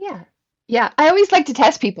it. Yeah, I always like to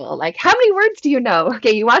test people. Like, how many words do you know?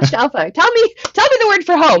 Okay, you watched Alpha. Tell me the word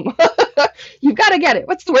for home. You've got to get it.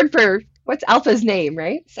 What's Alpha's name,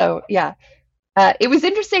 right? So yeah, it was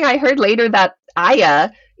interesting. I heard later that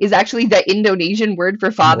Ayah is actually the Indonesian word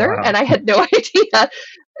for father, and I had no idea.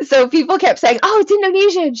 So people kept saying, "Oh, it's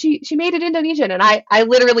Indonesian. She made it Indonesian," and I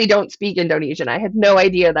literally don't speak Indonesian. I had no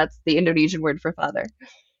idea that's the Indonesian word for father.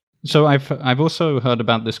 So I've also heard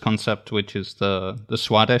about this concept, which is the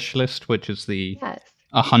Swadesh list, which is the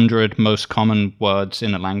 100 most common words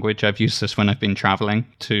in a language. I've used this when I've been traveling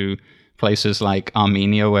to places like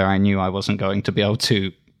Armenia, where I knew I wasn't going to be able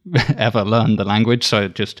to ever learn the language. So I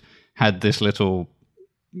just had this little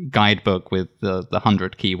guidebook with the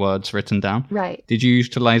 100 keywords written down. Right. Did you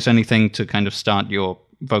utilize anything to kind of start your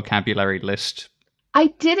vocabulary list? I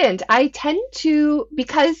didn't. I tend to,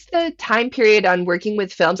 because the time period on working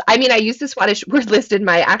with films, I mean, I use the Swedish word list in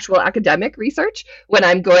my actual academic research when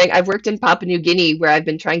I've worked in Papua New Guinea, where I've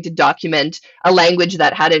been trying to document a language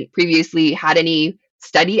that hadn't previously had any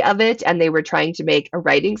study of it, and they were trying to make a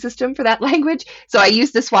writing system for that language. So I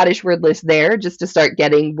used the Swedish word list there just to start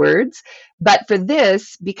getting words. But for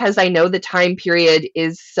this, because I know the time period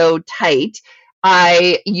is so tight,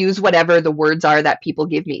 I use whatever the words are that people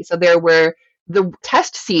give me. So there were the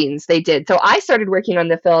test scenes they did. So I started working on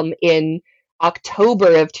the film in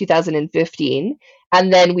October of 2015,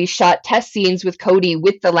 and then we shot test scenes with Cody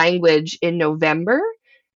with the language in November.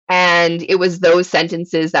 And it was those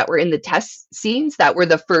sentences that were in the test scenes that were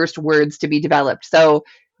the first words to be developed. So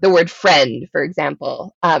the word friend, for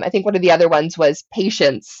example. I think one of the other ones was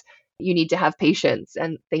patience. You need to have patience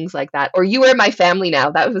and things like that. Or you are my family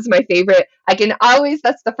now. That was my favorite.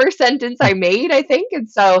 That's the first sentence I made, I think. And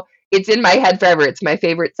so it's in my head forever. It's my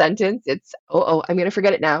favorite sentence. It's, I'm going to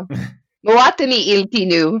forget it now. Moatami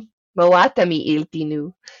iltinu. Moatami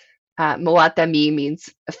iltinu. Moatami means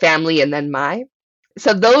family and then my.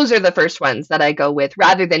 So those are the first ones that I go with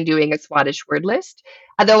rather than doing a Swedish word list.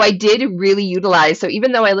 Although I did really utilize, so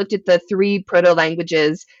even though I looked at the 3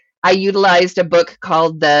 proto-languages, I utilized a book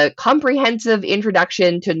called The Comprehensive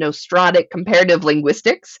Introduction to Nostratic Comparative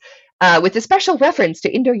Linguistics, with a special reference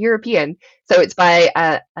to Indo-European. So it's by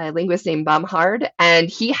a linguist named Bamhard, and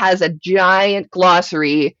he has a giant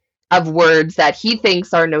glossary of words that he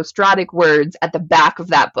thinks are Nostratic words at the back of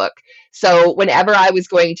that book. So whenever I was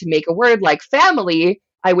going to make a word like family,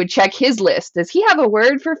 I would check his list. Does he have a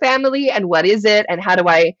word for family, and what is it, and how do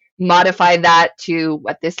I modify that to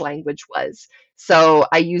what this language was? So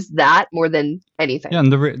I use that more than anything. Yeah,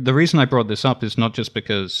 and the reason I brought this up is not just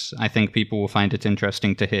because I think people will find it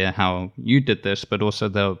interesting to hear how you did this, but also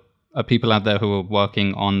there are people out there who are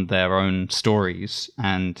working on their own stories,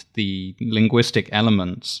 and the linguistic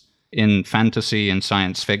elements in fantasy and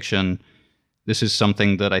science fiction. This is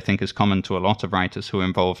something that I think is common to a lot of writers who are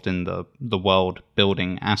involved in the world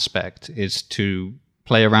building aspect, is to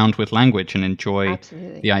play around with language and enjoy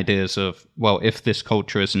the ideas of, well, if this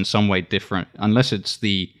culture is in some way different, unless it's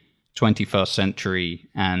the 21st century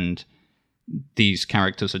and these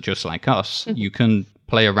characters are just like us, you can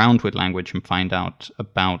play around with language and find out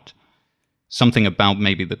about something about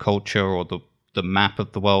maybe the culture or the map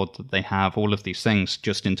of the world that they have, all of these things,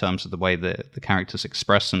 just in terms of the way that the characters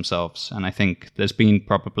express themselves. And I think there's been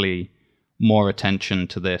probably more attention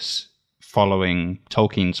to this following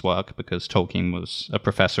Tolkien's work, because Tolkien was a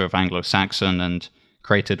professor of Anglo-Saxon and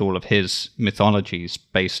created all of his mythologies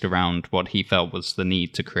based around what he felt was the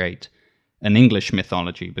need to create an English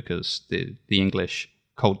mythology, because the English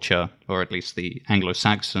culture, or at least the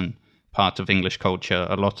Anglo-Saxon part of English culture,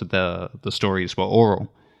 a lot of the stories were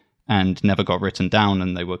oral and never got written down,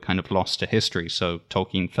 and they were kind of lost to history. So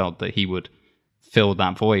Tolkien felt that he would fill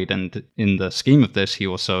that void, and in the scheme of this, he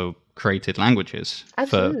also created languages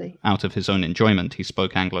out of his own enjoyment. He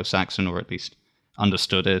spoke Anglo-Saxon, or at least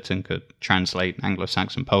understood it, and could translate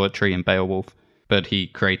Anglo-Saxon poetry in Beowulf. But he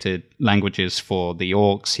created languages for the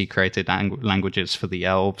orcs, he created languages for the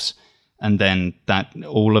elves, and then that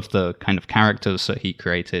all of the kind of characters that he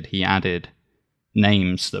created, he added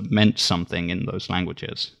names that meant something in those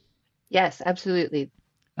languages. Yes, absolutely.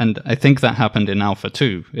 And I think that happened in Alpha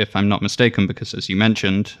too, if I'm not mistaken, because as you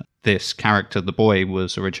mentioned, this character, the boy,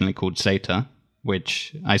 was originally called Zeta,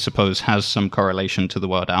 which I suppose has some correlation to the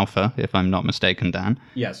word alpha, if I'm not mistaken, Dan.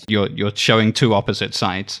 Yes. You're showing two opposite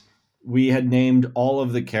sides. We had named all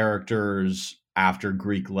of the characters after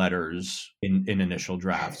Greek letters in initial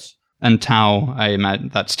drafts. And Tau, I imagine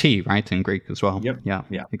that's T, right, in Greek as well? Yep. Yeah,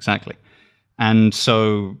 Yeah. Exactly. And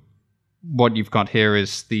so what you've got here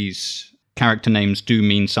is these character names do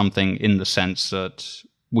mean something in the sense that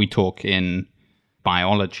we talk in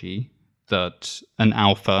biology that an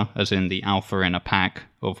alpha, as in the alpha in a pack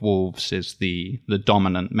of wolves, is the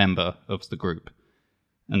dominant member of the group.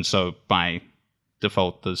 And so by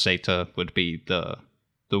default, the Zeta would be the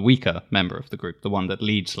weaker member of the group, the one that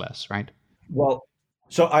leads less, right? Well,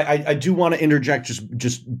 so I do want to interject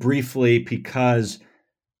just briefly, because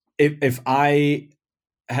if I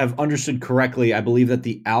have understood correctly, I believe that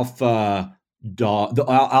the alpha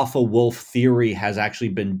wolf theory has actually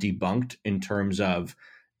been debunked in terms of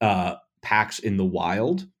packs in the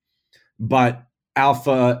wild, but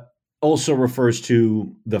alpha also refers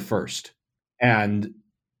to the first, and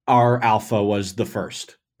our alpha was the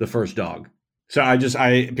first dog. So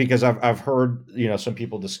because I've heard some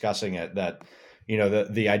people discussing it, that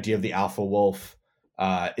the idea of the alpha wolf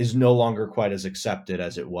is no longer quite as accepted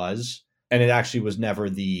as it was. And it actually was never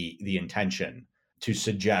the intention to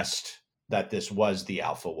suggest that this was the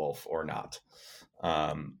alpha wolf or not,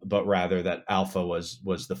 but rather that alpha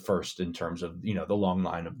was the first in terms of the long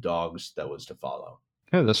line of dogs that was to follow.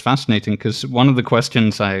 Yeah, that's fascinating, because one of the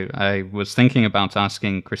questions I was thinking about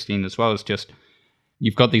asking Christine as well is just,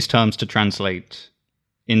 you've got these terms to translate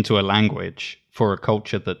into a language for a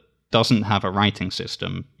culture that doesn't have a writing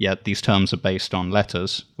system, yet these terms are based on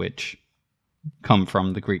letters, which come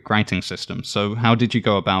from the Greek writing system. So how did you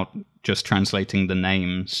go about just translating the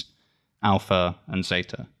names Alpha and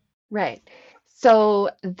Zeta? Right. So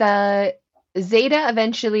the Zeta,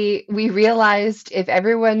 eventually we realized if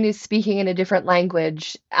everyone is speaking in a different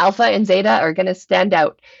language, Alpha and Zeta are going to stand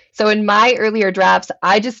out. So in my earlier drafts,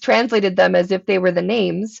 I just translated them as if they were the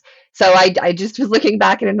names. So I just was looking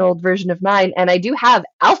back at an old version of mine, and I do have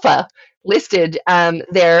Alpha listed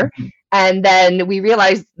there. And then we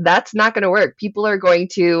realized that's not going to work. People are going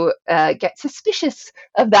to get suspicious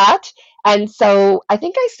of that. And so I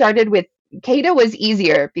think I started with Kata was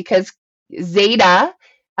easier because Zeta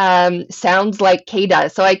sounds like Kata.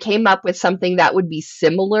 So I came up with something that would be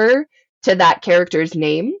similar to that character's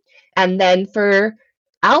name. And then for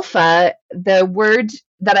Alpha, the word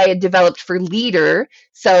that I had developed for leader.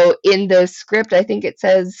 So in the script, I think it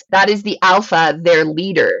says that is the Alpha, their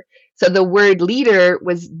leader. So the word leader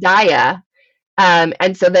was Dia.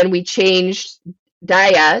 And so then we changed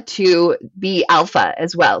Dia to be Alpha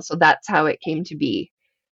as well. So that's how it came to be,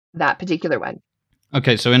 that particular one.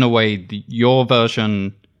 Okay, so in a way, your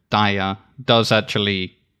version, Dia, does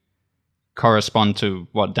actually correspond to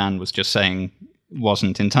what Dan was just saying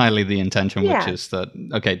wasn't entirely the intention, which is that,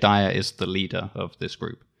 okay, Dia is the leader of this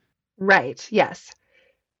group. Right, yes.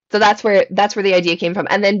 So that's where the idea came from.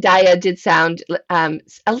 And then Dia did sound a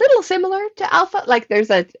little similar to Alpha. Like there's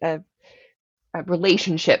a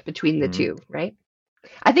relationship between the two, right?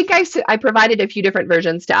 I think I provided a few different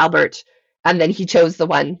versions to Albert, and then he chose the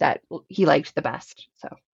one that he liked the best. So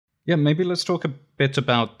yeah, maybe let's talk a bit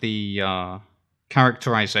about the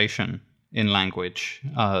characterization in language.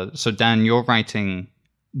 So Dan, you're writing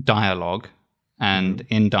dialogue, and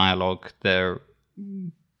in dialogue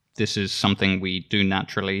this is something we do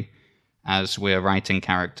naturally as we're writing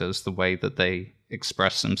characters. The way that they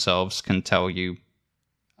express themselves can tell you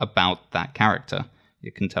about that character.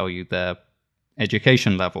 It can tell you their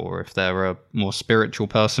education level, or if they're a more spiritual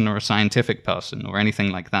person or a scientific person or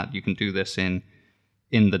anything like that. You can do this in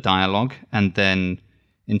the dialogue. And then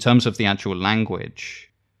in terms of the actual language,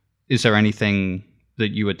 is there anything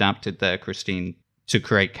that you adapted there, Christine, to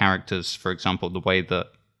create characters, for example, the way that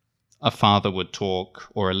a father would talk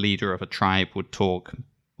or a leader of a tribe would talk,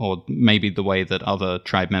 or maybe the way that other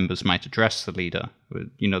tribe members might address the leader?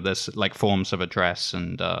 There's like forms of address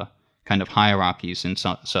and kind of hierarchies in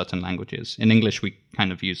certain languages. In English, we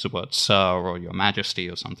kind of use the word sir or your majesty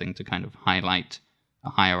or something to kind of highlight a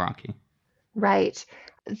hierarchy. Right.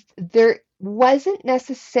 There wasn't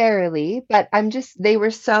necessarily, but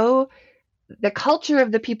the culture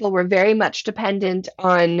of the people were very much dependent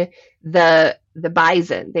on the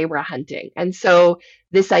bison they were hunting. And so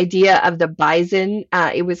this idea of the bison,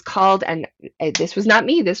 it was called, and this was not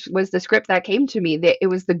me, this was the script that came to me, it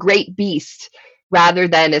was the great beast rather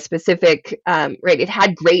than a specific, right, it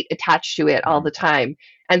had great attached to it all the time.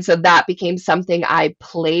 And so that became something I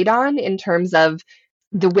played on in terms of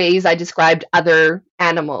the ways I described other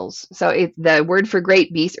animals. So the word for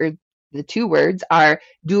great beast, or the two words are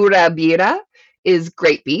durabira, is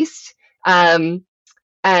great beast.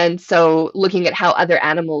 And so looking at how other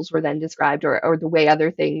animals were then described, or the way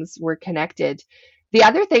other things were connected. The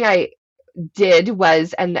other thing I did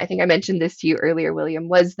was, and I think I mentioned this to you earlier, William,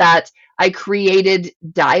 was that I created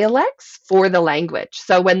dialects for the language.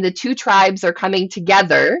 So when the two tribes are coming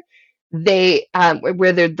together, they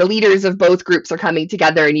where the leaders of both groups are coming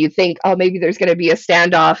together, and you think, oh, maybe there's going to be a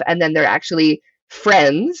standoff, and then they're actually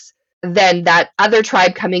friends. Then that other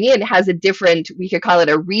tribe coming in has a different, we could call it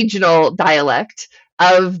a regional dialect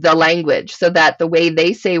of the language, so that the way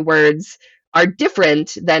they say words are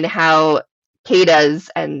different than how Keda's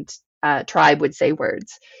and tribe would say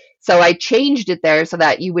words. So I changed it there so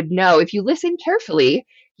that you would know, if you listen carefully,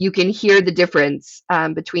 you can hear the difference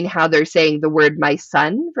between how they're saying the word my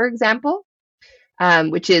son, for example,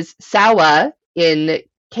 which is sawa in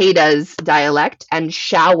Keda's dialect and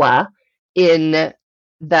shawa in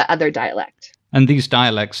the other dialect. And these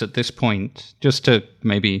dialects at this point, just to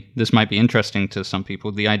maybe, this might be interesting to some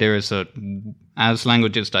people, the idea is that as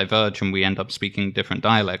languages diverge and we end up speaking different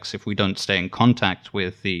dialects, if we don't stay in contact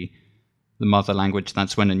with the mother language,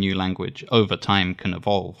 that's when a new language over time can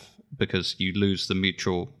evolve, because you lose the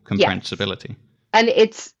mutual comprehensibility. Yes. And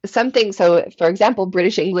it's something, so for example,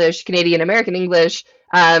 British English, Canadian American English,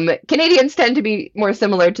 Canadians tend to be more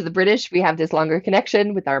similar to the British. We have this longer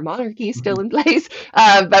connection with our monarchy still in place,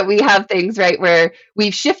 but we have things, right, where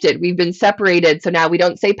we've shifted, we've been separated. So now we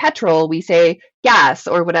don't say petrol, we say gas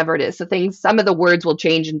or whatever it is. So some of the words will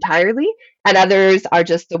change entirely, and others are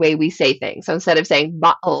just the way we say things. So instead of saying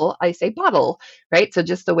bottle, I say bottle, right? So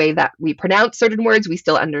just the way that we pronounce certain words, we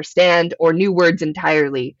still understand, or new words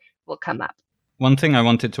entirely will come up. One thing I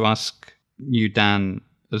wanted to ask you, Dan,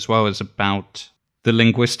 as well, is about the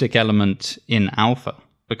linguistic element in Alpha,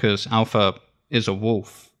 because Alpha is a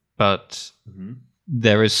wolf, but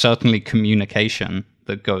there is certainly communication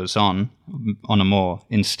that goes on a more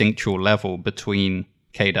instinctual level between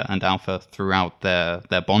Keda and Alpha throughout their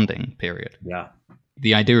bonding period. Yeah.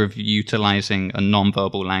 The idea of utilizing a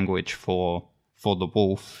nonverbal language for the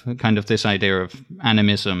wolf, kind of this idea of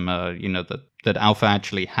animism, that Alpha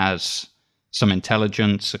actually has some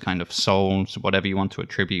intelligence, a kind of soul, whatever you want to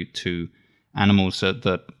attribute to animals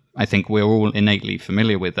that I think we're all innately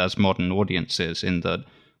familiar with as modern audiences, in that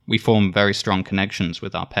we form very strong connections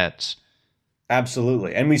with our pets.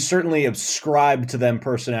 Absolutely. And we certainly ascribe to them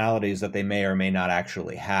personalities that they may or may not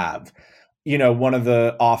actually have. You know, one of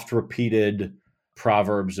the oft repeated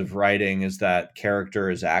proverbs of writing is that character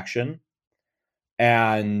is action.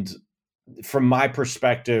 And from my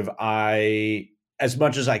perspective, as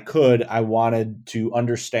much as I could, I wanted to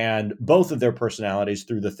understand both of their personalities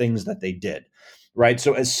through the things that they did, right?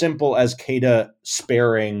 So as simple as Keda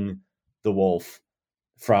sparing the wolf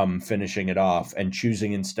from finishing it off and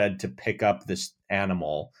choosing instead to pick up this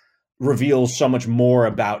animal reveals so much more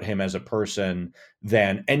about him as a person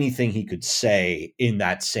than anything he could say in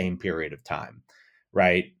that same period of time,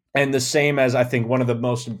 right? And the same as, I think, one of the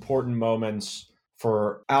most important moments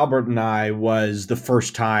for Albert and I was the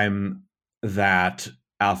first time that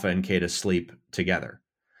Alpha and Keda sleep together.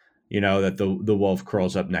 You know, that the wolf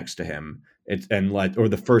curls up next to him, or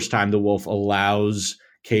the first time the wolf allows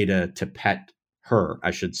Keda to pet her, I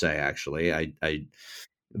should say. Actually,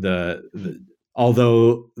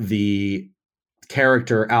 although the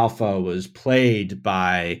character Alpha was played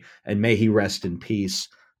by, and may he rest in peace,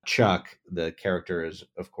 Chuck, the character is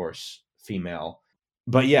of course female.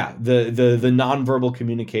 But yeah, the nonverbal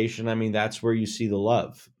communication, I mean, that's where you see the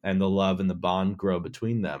love and the bond grow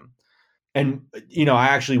between them. And, you know, I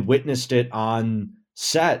actually witnessed it on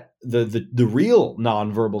set, the real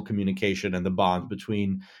nonverbal communication and the bond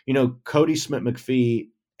between, you know, Cody Smith-McPhee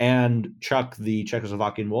and Chuck, the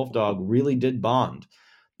Czechoslovakian wolf dog, really did bond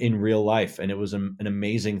in real life. And it was an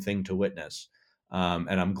amazing thing to witness. And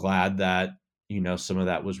I'm glad that, you know, some of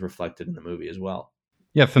that was reflected in the movie as well.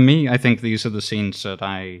 Yeah, for me, I think these are the scenes that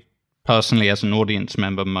I personally, as an audience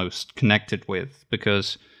member, most connected with,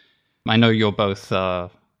 because I know you're both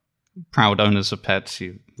proud owners of pets.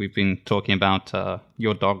 We've been talking about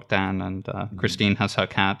your dog, Dan, and Christine has her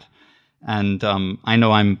cat. And I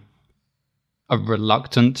know I'm a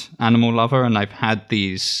reluctant animal lover, and I've had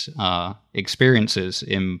these experiences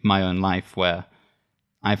in my own life where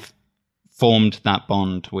I've formed that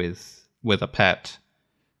bond with a pet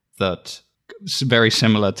that very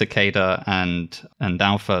similar to Keda and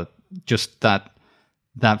Alpha, just that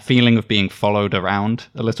feeling of being followed around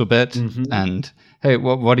a little bit, and hey,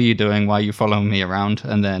 what are you doing? Why are you following me around?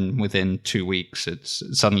 And then within 2 weeks, it's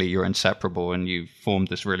suddenly you're inseparable and you've formed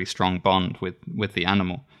this really strong bond with the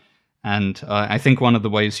animal. And I think one of the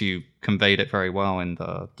ways you conveyed it very well in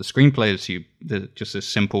the screenplay is just this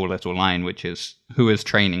simple little line, which is, who is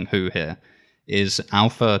training who here? Is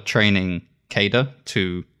Alpha training Kada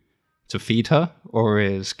to feed her, or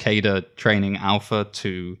is Kada training Alpha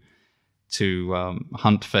to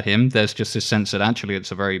hunt for him? There's just this sense that actually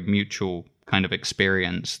it's a very mutual kind of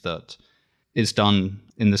experience that is done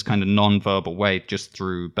in this kind of non-verbal way, just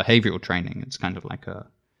through behavioral training. It's kind of like a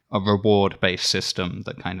reward-based system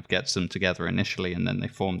that kind of gets them together initially, and then they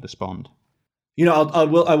form this bond. I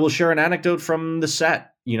will share an anecdote from the set.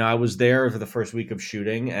 I was there for the first week of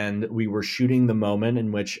shooting, and we were shooting the moment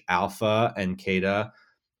in which Alpha and Kada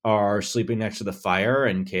are sleeping next to the fire,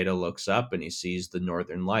 and Kada looks up and he sees the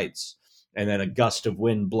northern lights, and then a gust of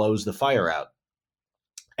wind blows the fire out.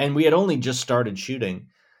 And we had only just started shooting,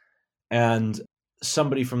 and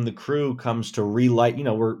somebody from the crew comes to relight.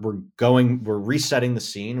 We're resetting the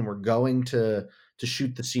scene, and we're going to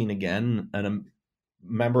shoot the scene again, and a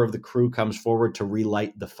member of the crew comes forward to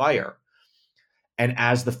relight the fire. And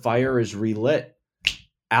as the fire is relit,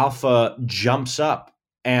 Alpha jumps up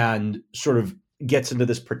and sort of gets into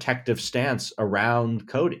this protective stance around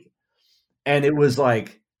Cody. And it was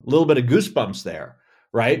like a little bit of goosebumps there,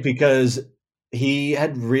 right? Because he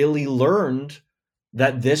had really learned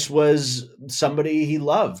that this was somebody he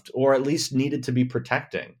loved, or at least needed to be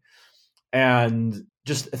protecting. And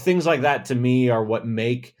just things like that, to me, are what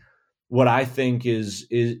make what I think is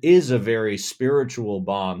a very spiritual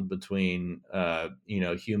bond between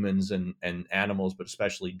humans and animals, but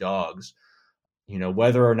especially dogs.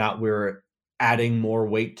 Whether or not we're adding more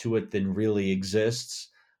weight to it than really exists,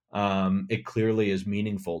 it clearly is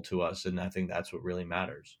meaningful to us, and I think that's what really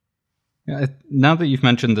matters. Yeah, now that you've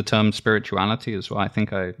mentioned the term spirituality as well, I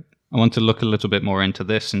think I want to look a little bit more into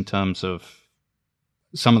this in terms of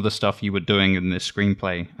some of the stuff you were doing in this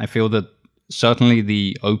screenplay. I feel that certainly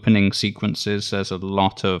the opening sequences, there's a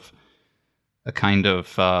lot of a kind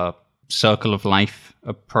of circle of life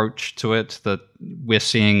approach to it, that we're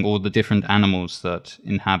seeing all the different animals that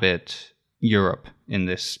inhabit Europe in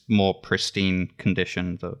this more pristine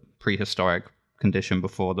condition, the prehistoric condition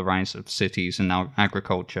before the rise of cities and now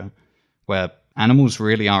agriculture, where animals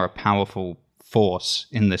really are a powerful force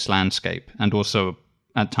in this landscape, and also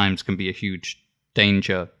at times can be a huge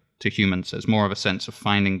danger to humans. There's more of a sense of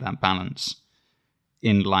finding that balance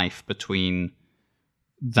in life between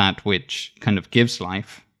that which kind of gives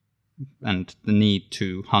life and the need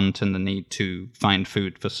to hunt and the need to find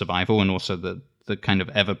food for survival, and also the kind of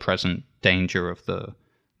ever-present danger of the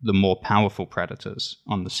more powerful predators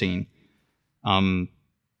on the scene. Do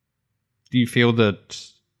you feel that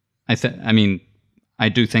I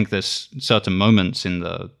do think there's certain moments in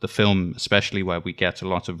the film, especially where we get a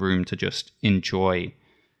lot of room to just enjoy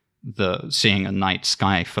seeing a night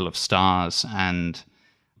sky full of stars and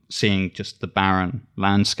seeing just the barren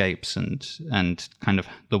landscapes and kind of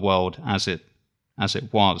the world as it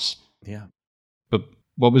was. Yeah. But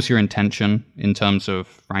what was your intention in terms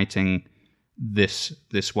of writing this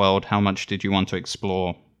world? How much did you want to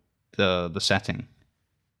explore the setting?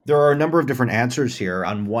 There are a number of different answers here.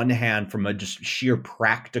 On one hand, from a just sheer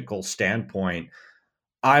practical standpoint,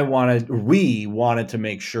 we wanted to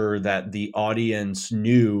make sure that the audience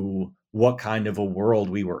knew what kind of a world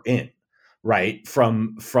we were in, right?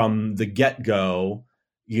 From the get-go,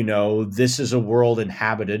 this is a world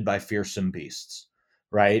inhabited by fearsome beasts,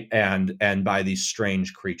 right? And by these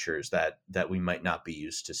strange creatures that we might not be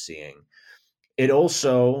used to seeing. It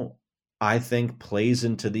also, I think, plays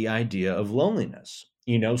into the idea of loneliness.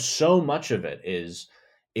 So much of it is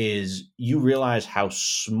you realize how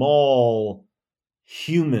small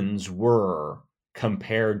humans were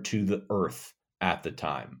compared to the earth at the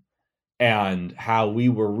time, and how we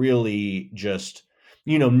were really just,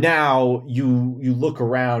 now you look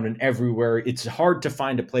around and everywhere, it's hard to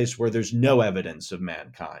find a place where there's no evidence of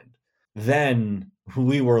mankind. Then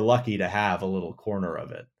we were lucky to have a little corner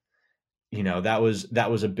of it. That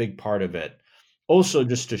was a big part of it. Also,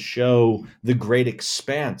 just to show the great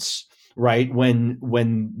expanse, right?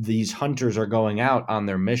 When these hunters are going out on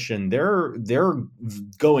their mission, they're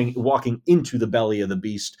walking into the belly of the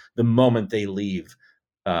beast the moment they leave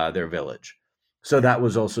their village. So that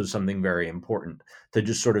was also something very important to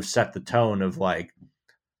just sort of set the tone of like,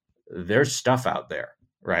 there's stuff out there,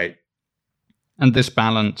 right? And this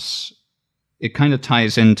balance, it kind of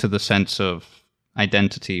ties into the sense of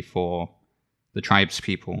identity for the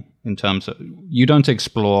tribespeople, in terms of you don't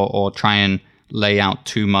explore or try and lay out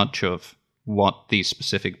too much of what these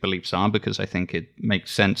specific beliefs are, because I think it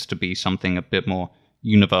makes sense to be something a bit more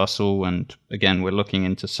universal. And again, we're looking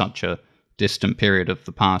into such a distant period of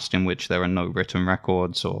the past in which there are no written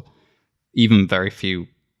records, or even very few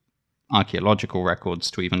archaeological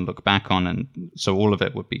records to even look back on, and so all of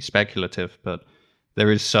it would be speculative. But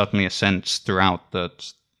there is certainly a sense throughout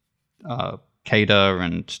that Keda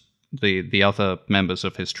and the other members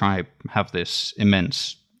of his tribe have this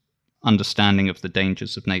immense understanding of the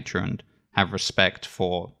dangers of nature and have respect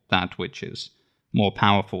for that which is more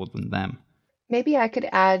powerful than them. Maybe I could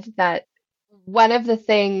add that one of the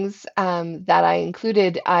things that I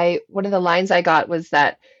included, one of the lines I got was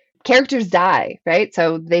that characters die, right?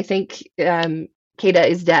 So they think Keda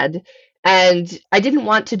is dead. And I didn't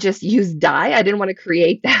want to just use die. I didn't want to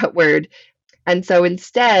create that word. And so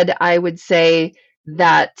instead, I would say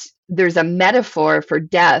that there's a metaphor for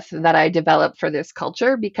death that I developed for this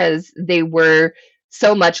culture because they were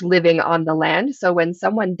so much living on the land. So when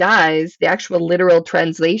someone dies, the actual literal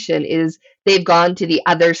translation is they've gone to the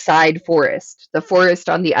other side forest, the forest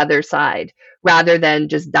on the other side, rather than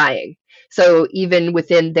just dying. So even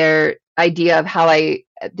within their idea of how I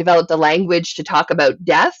developed the language to talk about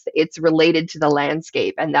death, it's related to the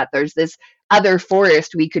landscape and that there's this other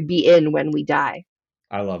forest we could be in when we die.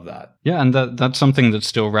 I love that. Yeah, and that's something that's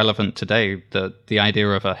still relevant today, the idea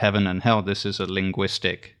of a heaven and hell. This is a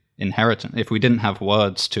linguistic inheritance. If we didn't have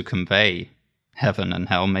words to convey heaven and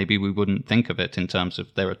hell, maybe we wouldn't think of it in terms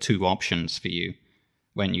of there are two options for you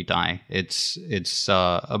when you die. It's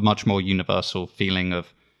a much more universal feeling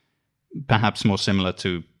of perhaps more similar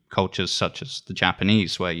to cultures such as the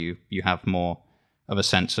Japanese, where you have more of a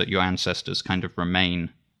sense that your ancestors kind of remain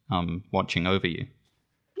watching over you.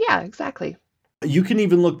 Yeah, exactly. You can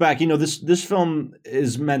even look back, this film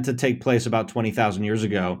is meant to take place about 20,000 years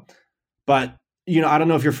ago, but I don't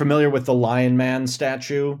know if you're familiar with the Lion Man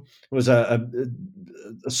statue. It was a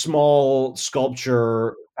small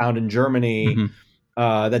sculpture found in Germany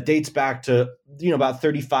that dates back to, about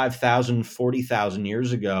 35,000, 40,000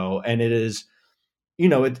 years ago. And it is,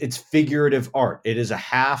 it's figurative art. It is a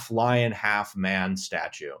half lion, half man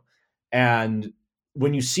statue. And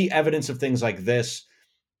when you see evidence of things like this,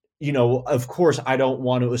 of course, I don't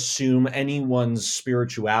want to assume anyone's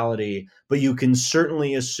spirituality, but you can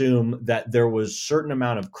certainly assume that there was certain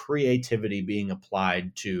amount of creativity being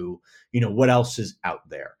applied to, what else is out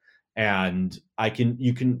there. And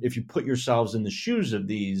you can, if you put yourselves in the shoes of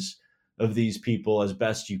these people as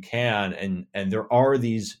best you can, and there are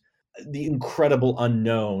the incredible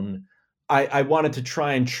unknown, I wanted to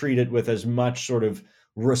try and treat it with as much sort of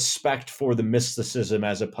respect for the mysticism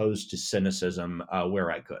as opposed to cynicism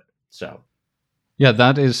where I could. So, yeah,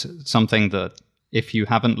 that is something that if you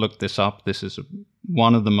haven't looked this up, this is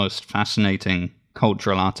one of the most fascinating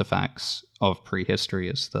cultural artifacts of prehistory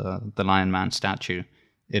is the Lion Man statue.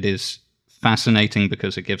 It is fascinating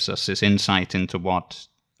because it gives us this insight into what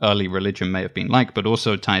early religion may have been like, but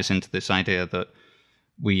also ties into this idea that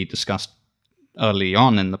we discussed early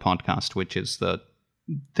on in the podcast, which is that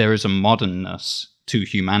there is a modernness to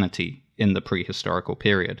humanity in the prehistorical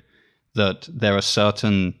period, that there's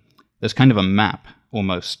kind of a map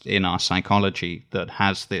almost in our psychology that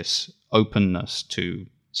has this openness to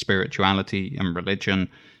spirituality and religion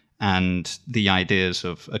and the ideas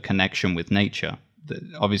of a connection with nature.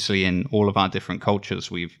 Obviously, in all of our different cultures,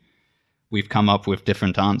 we've come up with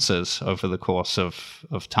different answers over the course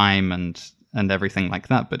of time and everything like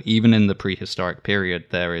that. But even in the prehistoric period,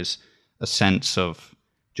 there is a sense of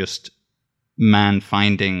just mankind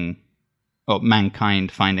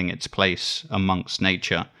finding its place amongst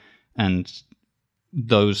nature, and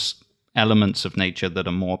those elements of nature that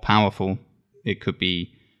are more powerful. It could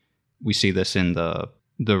be, we see this in the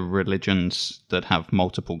religions that have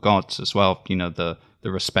multiple gods as well, the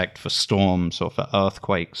respect for storms or for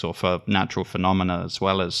earthquakes or for natural phenomena, as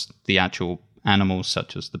well as the actual animals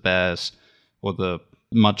such as the bears or the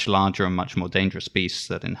much larger and much more dangerous beasts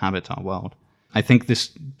that inhabit our world. I think this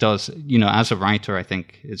does, as a writer, I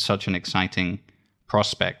think it's such an exciting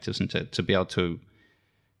prospect, isn't it, to be able to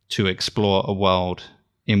explore a world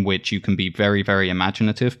in which you can be very, very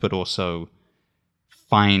imaginative, but also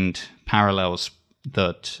find parallels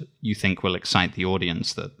that you think will excite the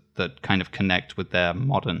audience, that kind of connect with their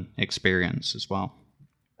modern experience as well.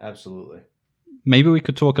 Absolutely. Maybe we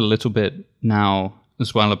could talk a little bit now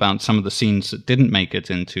as well about some of the scenes that didn't make it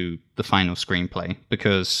into the final screenplay,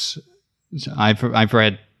 because I've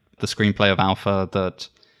read the screenplay of Alpha that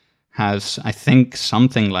has, I think,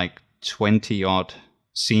 something like 20 odd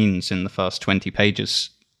scenes in the first 20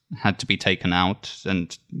 pages had to be taken out,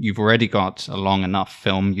 and you've already got a long enough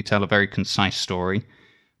film. You tell a very concise story,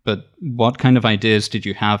 but what kind of ideas did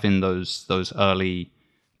you have in those early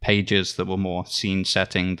pages that were more scene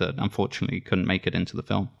setting that unfortunately couldn't make it into the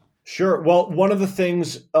film? Sure. Well, one of the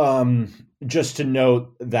things, just to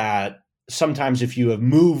note that sometimes if you have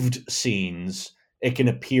moved scenes, it can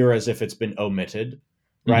appear as if it's been omitted,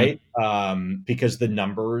 right? Because the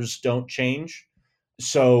numbers don't change.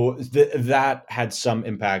 So that had some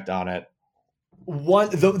impact on it.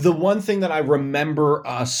 The one thing that I remember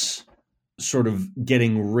us sort of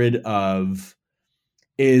getting rid of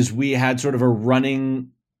is we had sort of a running.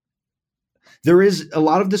 There is a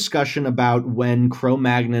lot of discussion about when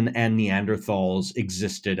Cro-Magnon and Neanderthals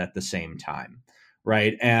existed at the same time,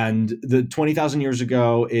 right? And the 20,000 years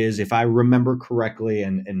ago is, if I remember correctly,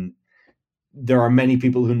 and there are many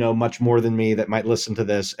people who know much more than me that might listen to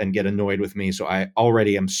this and get annoyed with me. So I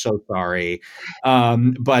already am so sorry.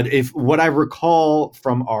 But if what I recall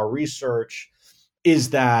from our research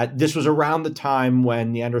is that this was around the time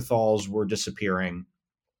when Neanderthals were disappearing.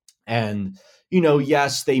 And,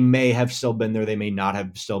 yes, they may have still been there. They may not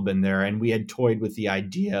have still been there. And we had toyed with the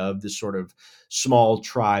idea of this sort of small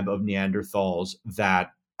tribe of Neanderthals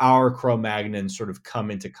that our Cro-Magnon sort of come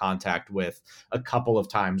into contact with a couple of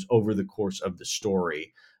times over the course of the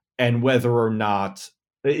story. And whether or not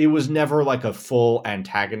it was never like a full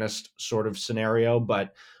antagonist sort of scenario,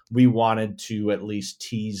 but we wanted to at least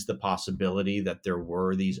tease the possibility that there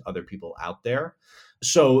were these other people out there.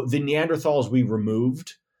 So the Neanderthals we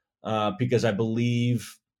removed because I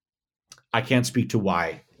believe, I can't speak to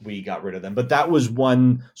why we got rid of them, but that was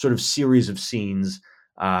one sort of series of scenes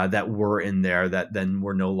that were in there that then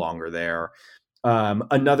were no longer there.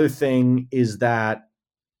 Another thing is that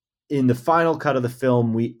in the final cut of the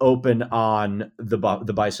film, we open on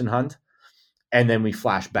the bison hunt, and then we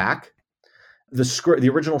flash back. The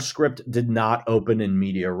original script did not open in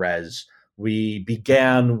media res. We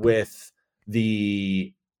began with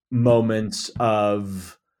the moments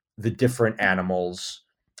of the different animals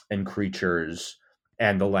and creatures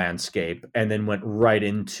and the landscape, and then went right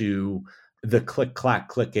into the click-clack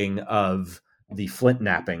clicking of the flint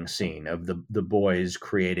knapping scene of the boys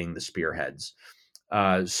creating the spearheads.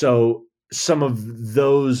 So some of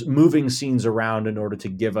those moving scenes around in order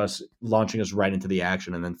to launching us right into the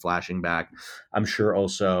action and then flashing back, I'm sure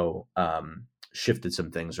also shifted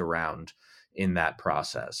some things around in that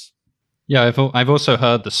process. Yeah, I've also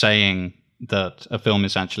heard the saying that a film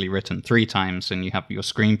is actually written 3 times, and you have your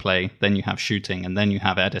screenplay, then you have shooting, and then you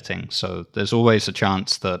have editing. So there's always a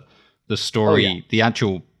chance that the story, the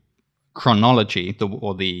actual chronology,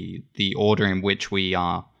 the order in which we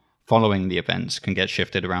are following the events, can get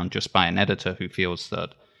shifted around just by an editor who feels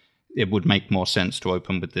that it would make more sense to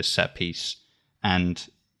open with this set piece. And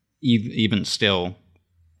even still,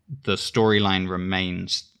 the storyline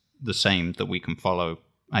remains the same that we can follow,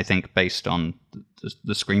 I think, based on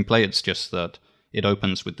the screenplay. It's just that it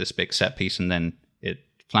opens with this big set piece, and then it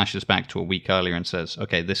flashes back to a week earlier and says,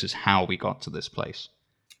 okay, this is how we got to this place.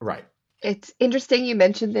 Right. It's interesting you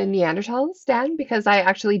mentioned the Neanderthals, Dan, because I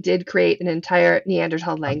actually did create an entire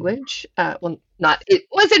Neanderthal language. It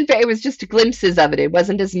was just glimpses of it. It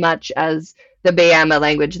wasn't as much as the Bayama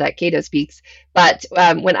language that Cato speaks. But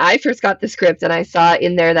when I first got the script and I saw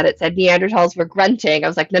in there that it said Neanderthals were grunting, I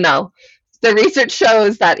was like, no. The research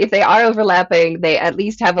shows that if they are overlapping, they at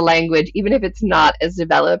least have a language, even if it's not as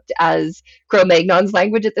developed as Cro-Magnon's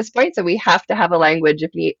language at this point. So we have to have a language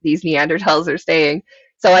if these Neanderthals are staying.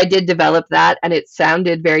 So I did develop that, and it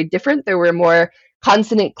sounded very different. There were more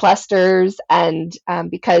consonant clusters, and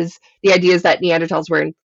because the idea is that Neanderthals were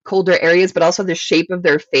in colder areas, but also the shape of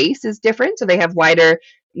their face is different. So they have wider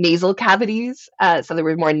nasal cavities. So there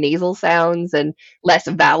were more nasal sounds and less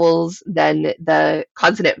vowels than the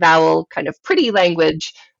consonant vowel kind of pretty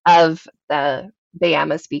language of the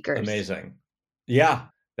Bayama speakers. Amazing. Yeah,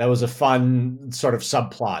 that was a fun sort of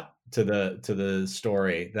subplot to the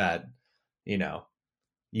story that,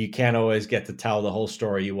 you can't always get to tell the whole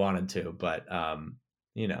story you wanted to, but, And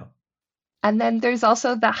then there's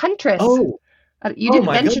also the huntress. Oh, you didn't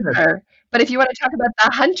mention her, but if you want to talk about the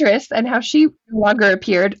huntress and how she no longer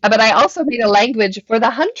appeared, but I also made a language for the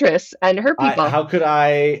huntress and her people. How could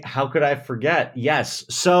I forget? Yes.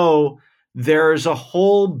 So there's a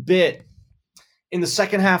whole bit in the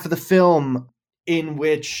second half of the film in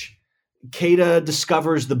which Kata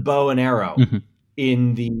discovers the bow and arrow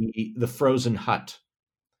in the frozen hut.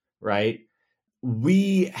 Right?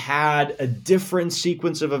 We had a different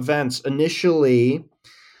sequence of events. Initially,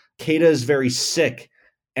 Kata is very sick,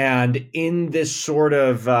 and in this sort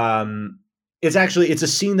of it's a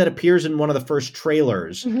scene that appears in one of the first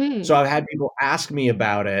trailers. So I've had people ask me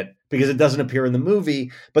about it because it doesn't appear in the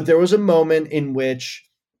movie, but there was a moment in which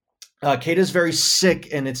Kata is very sick,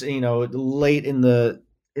 and it's late in the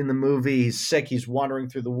movie. He's sick. He's wandering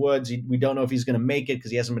through the woods. We don't know if he's going to make it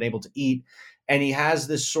because he hasn't been able to eat. And he has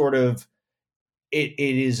this sort of, it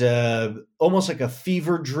is almost like a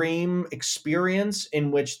fever dream experience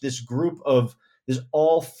in which this group of this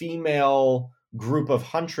all-female group of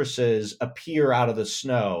huntresses appear out of the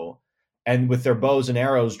snow and with their bows and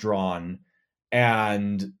arrows drawn,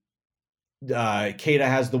 and Kata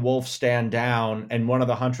has the wolf stand down, and one of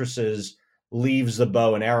the huntresses leaves the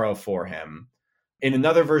bow and arrow for him. In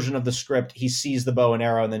another version of the script, he sees the bow and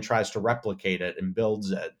arrow and then tries to replicate it and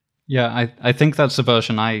builds it. Yeah, I think that's the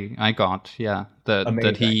version I got. Yeah,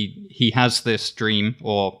 that he has this dream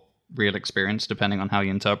or real experience, depending on how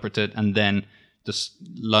you interpret it, and then just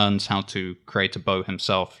learns how to create a bow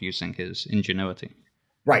himself using his ingenuity.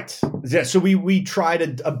 Right. Yeah. So we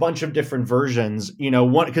tried a bunch of different versions.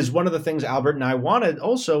 Because one of the things Albert and I wanted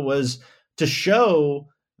also was to show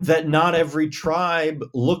that not every tribe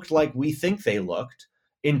looked like we think they looked,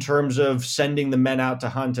 in terms of sending the men out to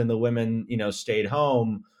hunt and the women, stayed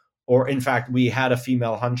home. Or in fact, we had a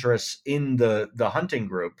female huntress in the hunting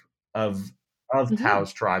group of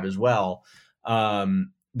Tao's tribe as well.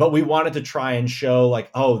 But we wanted to try and show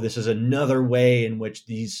this is another way in which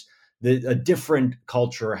a different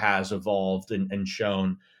culture has evolved and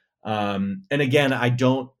shown. And again, I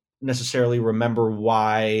don't necessarily remember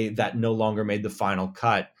why that no longer made the final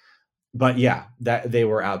cut. But yeah, that they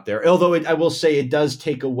were out there. Although I will say it does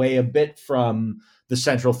take away a bit from the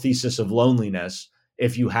central thesis of loneliness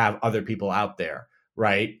if you have other people out there,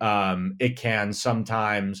 right? It can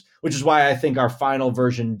sometimes, which is why I think our final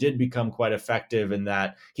version did become quite effective in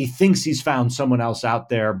that he thinks he's found someone else out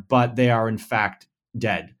there, but they are in fact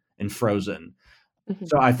dead and frozen. Mm-hmm.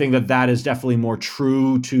 So I think that is definitely more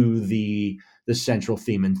true to the central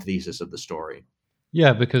theme and thesis of the story.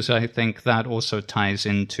 Yeah, because I think that also ties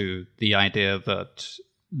into the idea that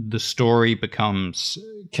the story becomes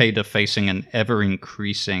Kata facing an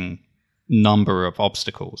ever-increasing number of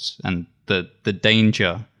obstacles, and the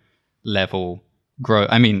danger level grow.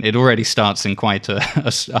 I mean, it already starts in quite a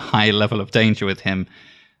high level of danger with him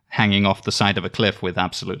hanging off the side of a cliff with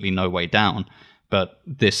absolutely no way down. But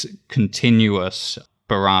this continuous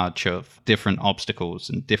barrage of different obstacles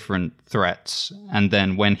and different threats. And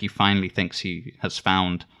then when he finally thinks he has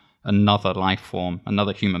found another life form,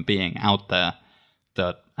 another human being out there,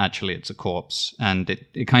 that actually it's a corpse. And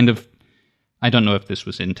it kind of, I don't know if this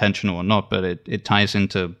was intentional or not, but it ties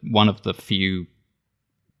into one of the few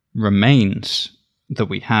remains that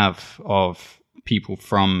we have of people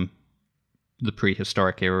from the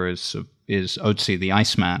prehistoric eras is Otzi the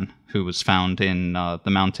Iceman, who was found in the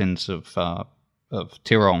mountains of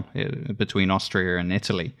Tyrol between Austria and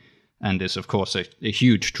Italy, and is of course a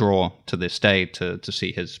huge draw to this day to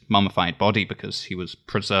see his mummified body, because he was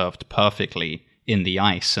preserved perfectly in the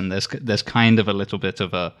ice. And there's kind of a little bit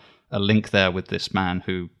of a link there with this man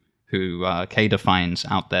who Kata finds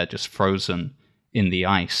out there just frozen in the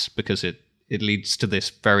ice, because it leads to this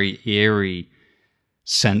very eerie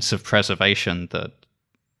sense of preservation, that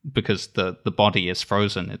because the body is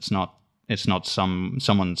frozen, it's not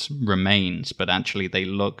someone's remains, but actually they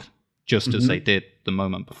look just as they did the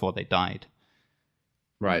moment before they died.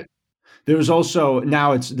 Right. There was also,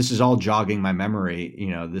 this is all jogging my memory.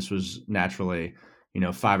 This was naturally,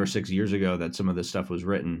 5 or 6 years ago that some of this stuff was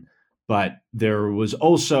written, but there was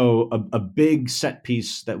also a big set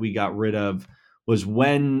piece that we got rid of was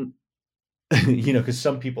when, because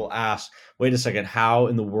some people ask, wait a second, how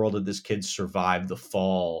in the world did this kid survive the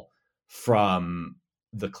fall from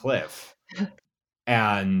the cliff?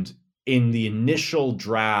 And in the initial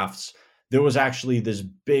drafts, there was actually this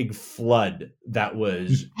big flood that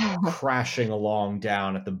was crashing along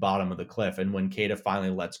down at the bottom of the cliff. And when Kata finally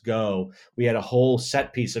lets go, we had a whole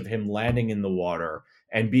set piece of him landing in the water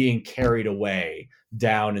and being carried away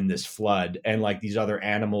down in this flood, and these other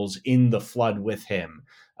animals in the flood with him,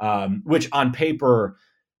 which on paper,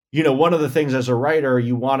 one of the things as a writer,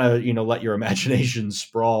 you want to, let your imagination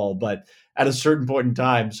sprawl, but at a certain point in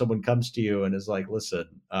time, someone comes to you and is like, listen,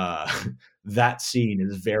 that scene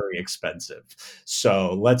is very expensive,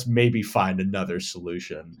 so let's maybe find another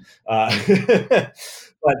solution. But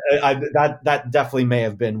that definitely may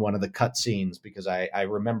have been one of the cut scenes, because I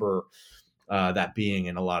remember that being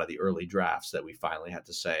in a lot of the early drafts that we finally had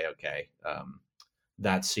to say, okay,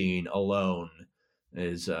 that scene alone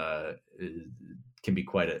can be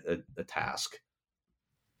quite a task.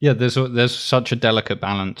 Yeah, there's such a delicate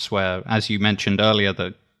balance where, as you mentioned earlier,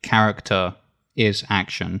 the character is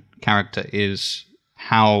action. Character is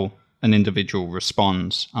how an individual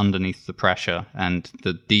responds underneath the pressure, and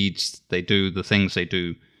the deeds they do, the things they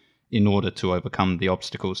do in order to overcome the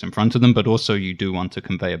obstacles in front of them. But also you do want to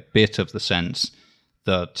convey a bit of the sense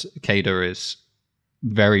that Kata is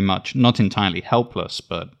very much, not entirely helpless,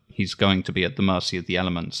 but he's going to be at the mercy of the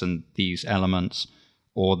elements, and these elements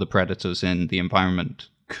or the predators in the environment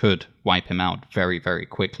could wipe him out very, very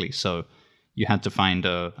quickly. So you had to find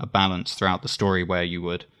a balance throughout the story where you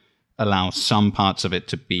would allow some parts of it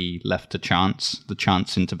to be left to chance, the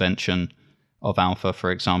chance intervention of Alpha,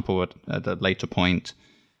 for example, at a later point,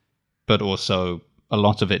 but also a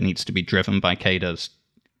lot of it needs to be driven by Kader's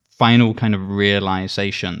final kind of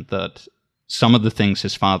realization that some of the things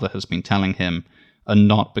his father has been telling him are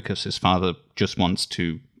not because his father just wants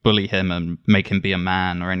to bully him and make him be a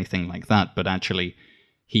man or anything like that, but actually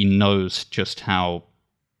he knows just how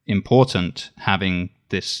important having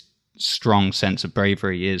this strong sense of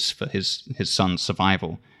bravery is for his son's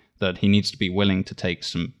survival, that he needs to be willing to take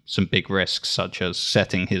some big risks, such as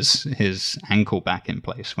setting his ankle back in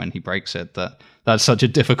place when he breaks it. That's such a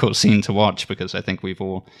difficult scene to watch, because I think we've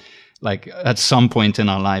all, like, at some point in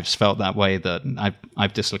our lives felt that way, that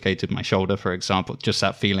I've dislocated my shoulder, for example, just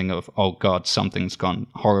that feeling of, oh God, something's gone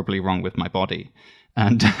horribly wrong with my body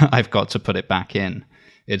and I've got to put it back in.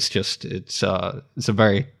 It's a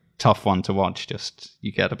very tough one to watch. Just,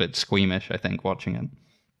 you get a bit squeamish, I think, watching it.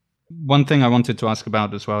 One thing I wanted to ask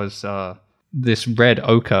about as well is this red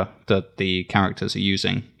ochre that the characters are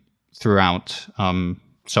using throughout.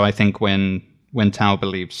 So I think when Tao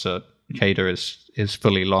believes that Kader is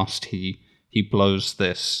fully lost, he blows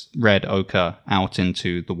this red ochre out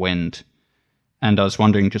into the wind. And I was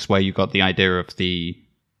wondering just where you got the idea of the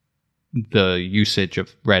usage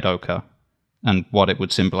of red ochre and what it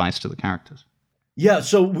would symbolize to the characters. Yeah,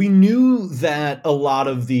 so we knew that a lot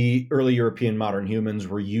of the early European modern humans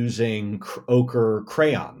were using ochre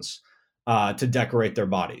crayons to decorate their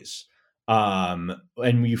bodies. And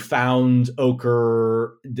we found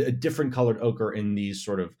ochre, different colored ochre in these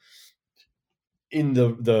sort of, in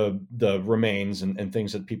the remains and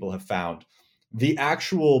things that people have found. The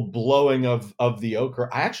actual blowing of the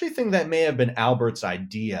ochre, I actually think that may have been Albert's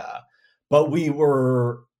idea, but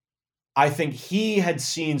I think he had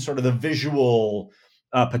seen sort of the visual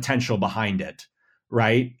potential behind it,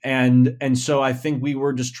 right? And so I think we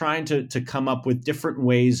were just trying to come up with different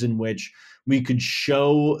ways in which we could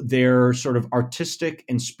show their sort of artistic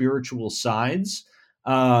and spiritual sides,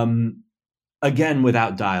 again,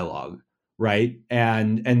 without dialogue, right?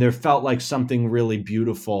 And there felt like something really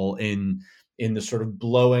beautiful in the sort of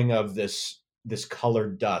blowing of this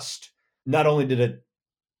colored dust. Not only did it,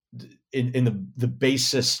 in the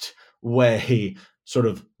basest way, sort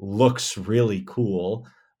of looks really cool,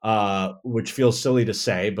 which feels silly to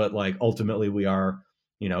say, but like ultimately we are,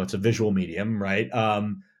 it's a visual medium, right?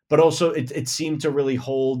 But also it seemed to really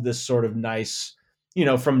hold this sort of nice,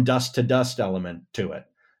 from dust to dust element to it.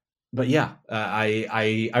 But yeah,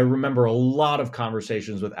 I remember a lot of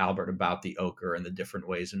conversations with Albert about the ochre and the different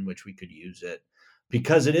ways in which we could use it,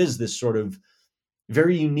 because it is this sort of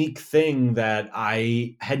very unique thing that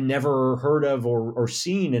I had never heard of or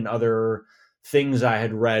seen in other things I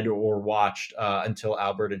had read or watched until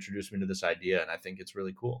Albert introduced me to this idea, and I think it's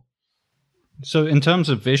really cool. So in terms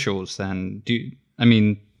of visuals, then,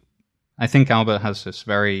 I think Albert has this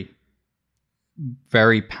very,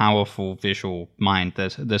 very powerful visual mind.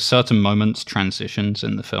 There's certain moments, transitions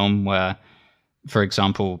in the film where, for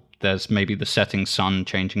example, there's maybe the setting sun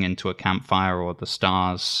changing into a campfire or the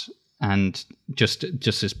stars, and just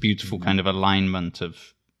this beautiful kind of alignment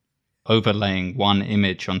of overlaying one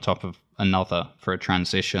image on top of another for a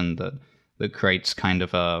transition that creates kind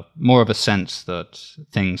of more of a sense that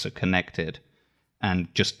things are connected, and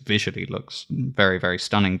just visually looks very, very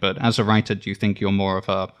stunning. But as a writer, do you think you're more of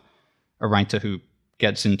a writer who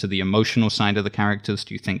gets into the emotional side of the characters?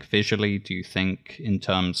 Do you think visually? Do you think in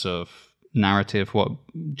terms of narrative?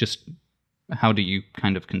 How do you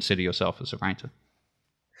kind of consider yourself as a writer?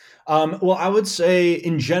 Well, I would say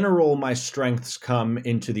in general, my strengths come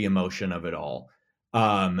into the emotion of it all.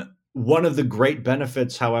 One of the great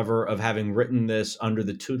benefits, however, of having written this under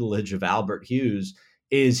the tutelage of Albert Hughes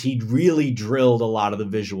is he really drilled a lot of the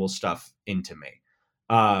visual stuff into me.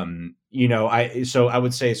 So I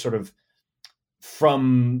would say sort of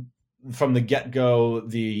from the get-go,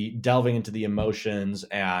 the delving into the emotions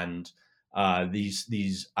and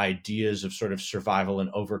these ideas of sort of survival and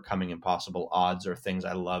overcoming impossible odds are things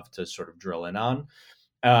I love to sort of drill in on.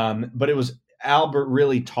 But it was Albert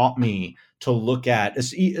really taught me to look at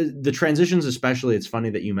the transitions, especially. It's funny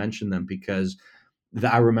that you mentioned them, because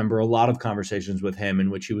I remember a lot of conversations with him in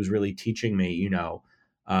which he was really teaching me,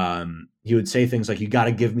 he would say things like, you got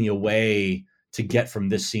to give me a way to get from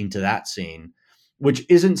this scene to that scene, which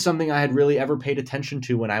isn't something I had really ever paid attention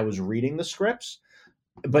to when I was reading the scripts.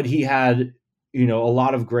 But he had, a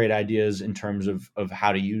lot of great ideas in terms of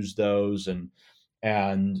how to use those.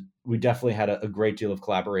 And we definitely had a great deal of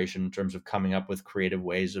collaboration in terms of coming up with creative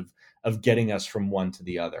ways of getting us from one to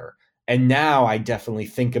the other. And now I definitely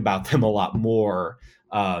think about them a lot more,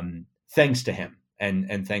 thanks to him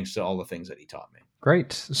and thanks to all the things that he taught me.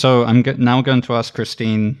 Great. So I'm now going to ask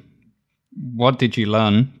Christine, what did you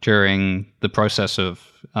learn during the process of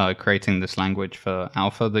creating this language for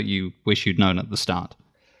Alpha that you wish you'd known at the start?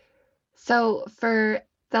 So for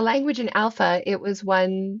the language in Alpha, it was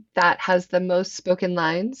one that has the most spoken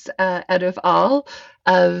lines out of all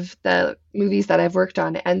of the movies that I've worked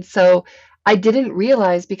on. And so I didn't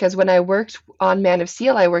realize, because when I worked on Man of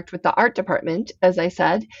Steel, I worked with the art department, as I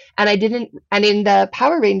said, and in the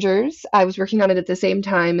Power Rangers, I was working on it at the same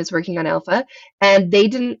time as working on Alpha, and they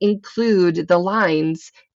didn't include the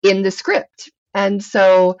lines in the script. And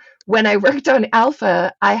so when I worked on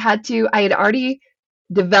Alpha, I had already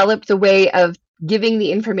developed the way of giving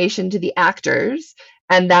the information to the actors,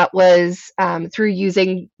 and that was through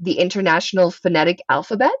using the International Phonetic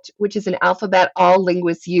Alphabet, which is an alphabet all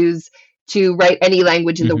linguists use to write any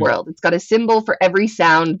language in the world. It's got a symbol for every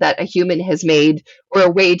sound that a human has made, or a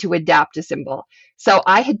way to adapt a symbol. So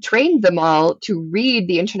I had trained them all to read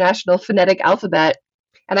the International Phonetic Alphabet,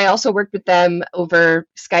 and I also worked with them over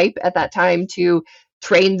Skype at that time to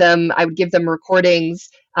train them. I would give them recordings.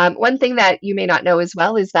 One thing that you may not know as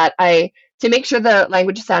well is that to make sure the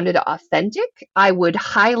language sounded authentic, I would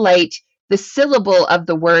highlight the syllable of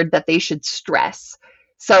the word that they should stress,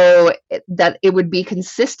 so that it would be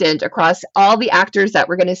consistent across all the actors that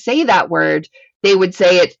were going to say that word. They would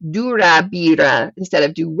say it durabira instead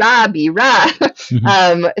of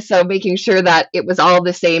durabira. So making sure that it was all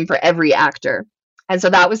the same for every actor. And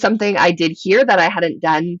so that was something I did here that I hadn't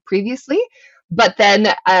done previously. But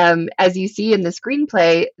then, as you see in the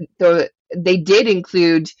screenplay, they did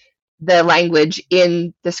include the language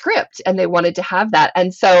in the script, and they wanted to have that.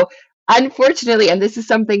 And so, unfortunately, and this is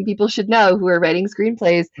something people should know who are writing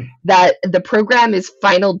screenplays, that the program is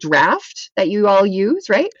Final Draft that you all use,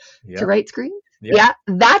 right? Yep. To write screens. Yep. Yeah.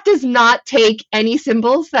 That does not take any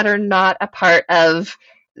symbols that are not a part of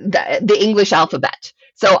the English alphabet.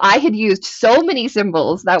 So I had used so many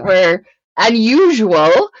symbols that were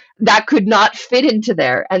unusual that could not fit into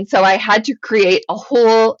there. And so I had to create a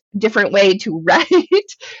whole different way to write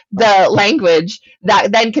the language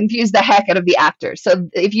that then confused the heck out of the actor. So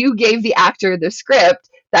if you gave the actor the script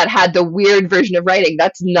that had the weird version of writing,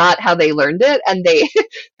 that's not how they learned it. And they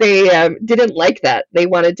didn't like that. They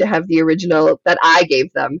wanted to have the original that I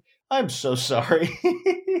gave them. I'm so sorry.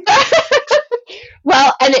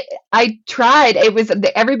 Well, and I tried.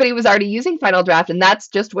 Everybody was already using Final Draft, and that's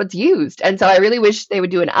just what's used. And so I really wish they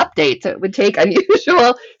would do an update so it would take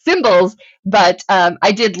unusual symbols. But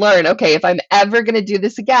I did learn, okay, if I'm ever going to do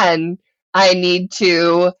this again, I need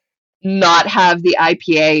to not have the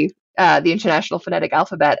IPA, the International Phonetic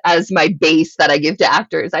Alphabet, as my base that I give to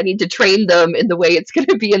actors. I need to train them in the way it's going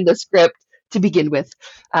to be in the script to begin with.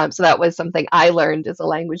 So that was something I learned as a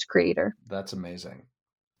language creator. That's amazing.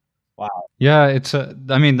 Wow. Yeah,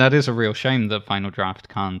 I mean, that is a real shame that Final Draft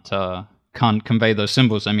can't convey those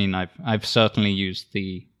symbols. I mean, I've certainly used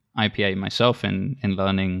the IPA myself in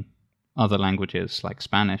learning other languages like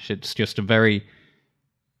Spanish. It's just a very,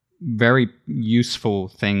 very useful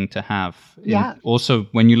thing to have. Yeah. Also,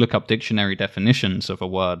 when you look up dictionary definitions of a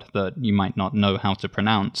word that you might not know how to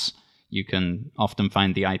pronounce, you can often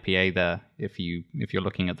find the IPA there if you're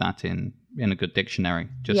looking at that in a good dictionary,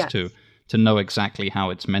 just to know exactly how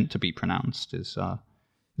it's meant to be pronounced is a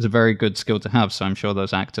very good skill to have. So I'm sure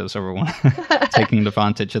those actors are all taking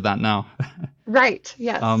advantage of that now. Right,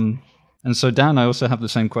 yes. And so, Dan, I also have the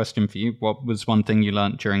same question for you. What was one thing you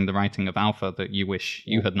learned during the writing of Alpha that you wish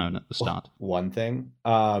you had known at the start? One thing?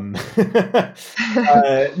 No,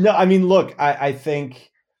 I mean, look, I think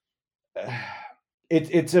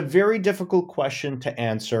it's a very difficult question to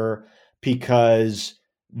answer, because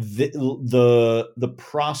the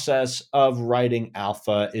process of writing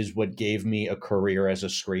Alpha is what gave me a career as a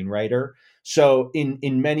screenwriter. So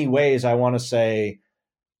in many ways, I want to say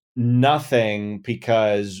nothing,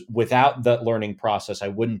 because without that learning process, I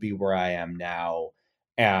wouldn't be where I am now,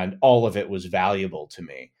 and all of it was valuable to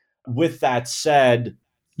me. With that said,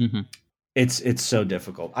 it's so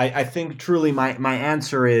difficult. I think truly my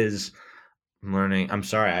answer is learning. I'm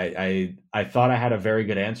sorry. I thought I had a very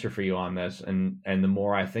good answer for you on this, and the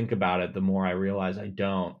more I think about it, the more I realize I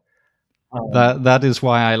don't. That is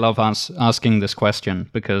why I love asking this question,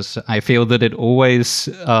 because I feel that it always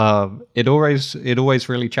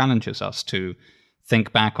really challenges us to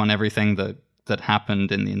think back on everything that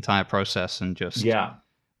happened in the entire process, and just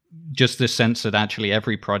this sense that actually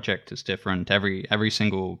every project is different. Every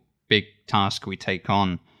single big task we take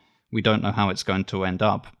on, we don't know how it's going to end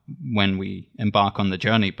up when we embark on the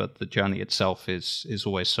journey, but the journey itself is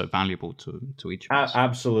always so valuable to each of us.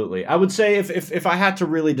 Absolutely. I would say if I had to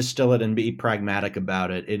really distill it and be pragmatic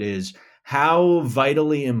about it, it is how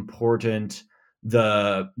vitally important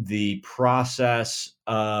the process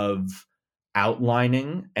of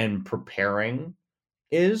outlining and preparing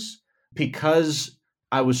is, because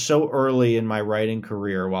I was so early in my writing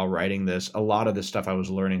career while writing this. A lot of this stuff I was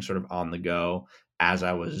learning sort of on the go as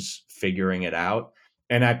I was figuring it out.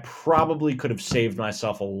 And I probably could have saved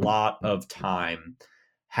myself a lot of time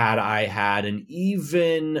had I had an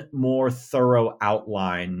even more thorough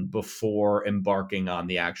outline before embarking on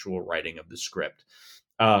the actual writing of the script.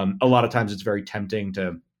 A lot of times it's very tempting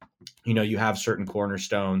to, you have certain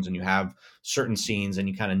cornerstones and you have certain scenes and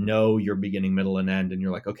you kind of know your beginning, middle, and end, and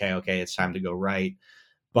you're like, okay, it's time to go write.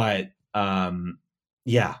 But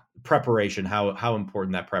yeah, preparation, how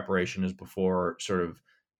important that preparation is before sort of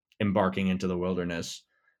embarking into the wilderness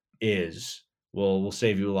will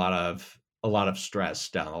save you a lot of stress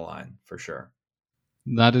down the line, for sure.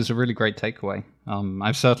 That is a really great takeaway.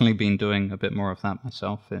 I've certainly been doing a bit more of that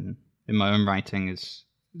myself in my own writing, is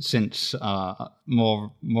since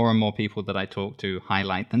more and more people that I talk to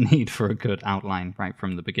highlight the need for a good outline right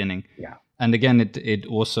from the beginning. Yeah. And again, it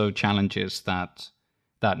also challenges that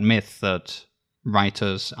myth that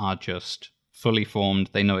writers are just fully formed,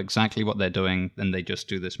 they know exactly what they're doing, and they just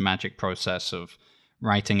do this magic process of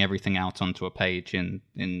writing everything out onto a page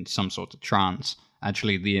in some sort of trance.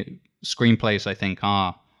 Actually, the screenplays, I think,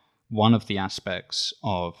 are one of the aspects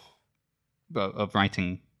of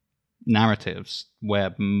writing narratives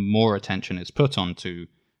where more attention is put onto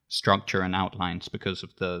structure and outlines, because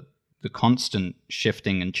of the constant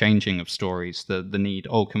shifting and changing of stories, the need,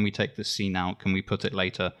 can we take this scene out? Can we put it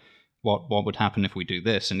later? What would happen if we do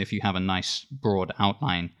this? And if you have a nice broad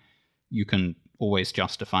outline, you can always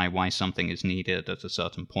justify why something is needed at a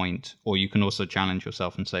certain point. Or you can also challenge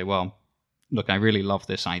yourself and say, well, look, I really love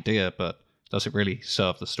this idea, but does it really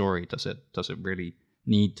serve the story? Does it really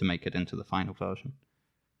need to make it into the final version?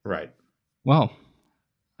 Right. Well,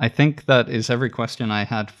 I think that is every question I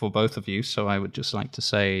had for both of you. So I would just like to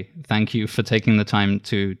say thank you for taking the time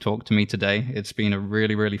to talk to me today. It's been a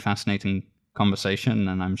really, really fascinating conversation,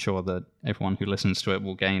 and I'm sure that everyone who listens to it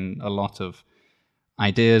will gain a lot of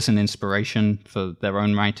ideas and inspiration for their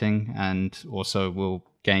own writing, and also will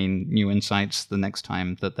gain new insights the next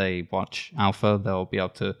time that they watch Alpha. They'll be able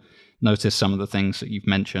to notice some of the things that you've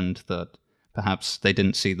mentioned that perhaps they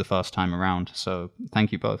didn't see the first time around. So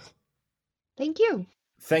thank you both. Thank you.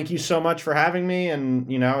 Thank you so much for having me.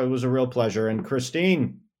 And, it was a real pleasure. And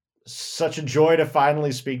Christine, such a joy to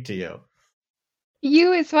finally speak to you.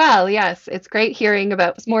 You as well. Yes, it's great hearing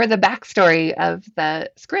about more of the backstory of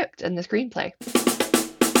the script and the screenplay.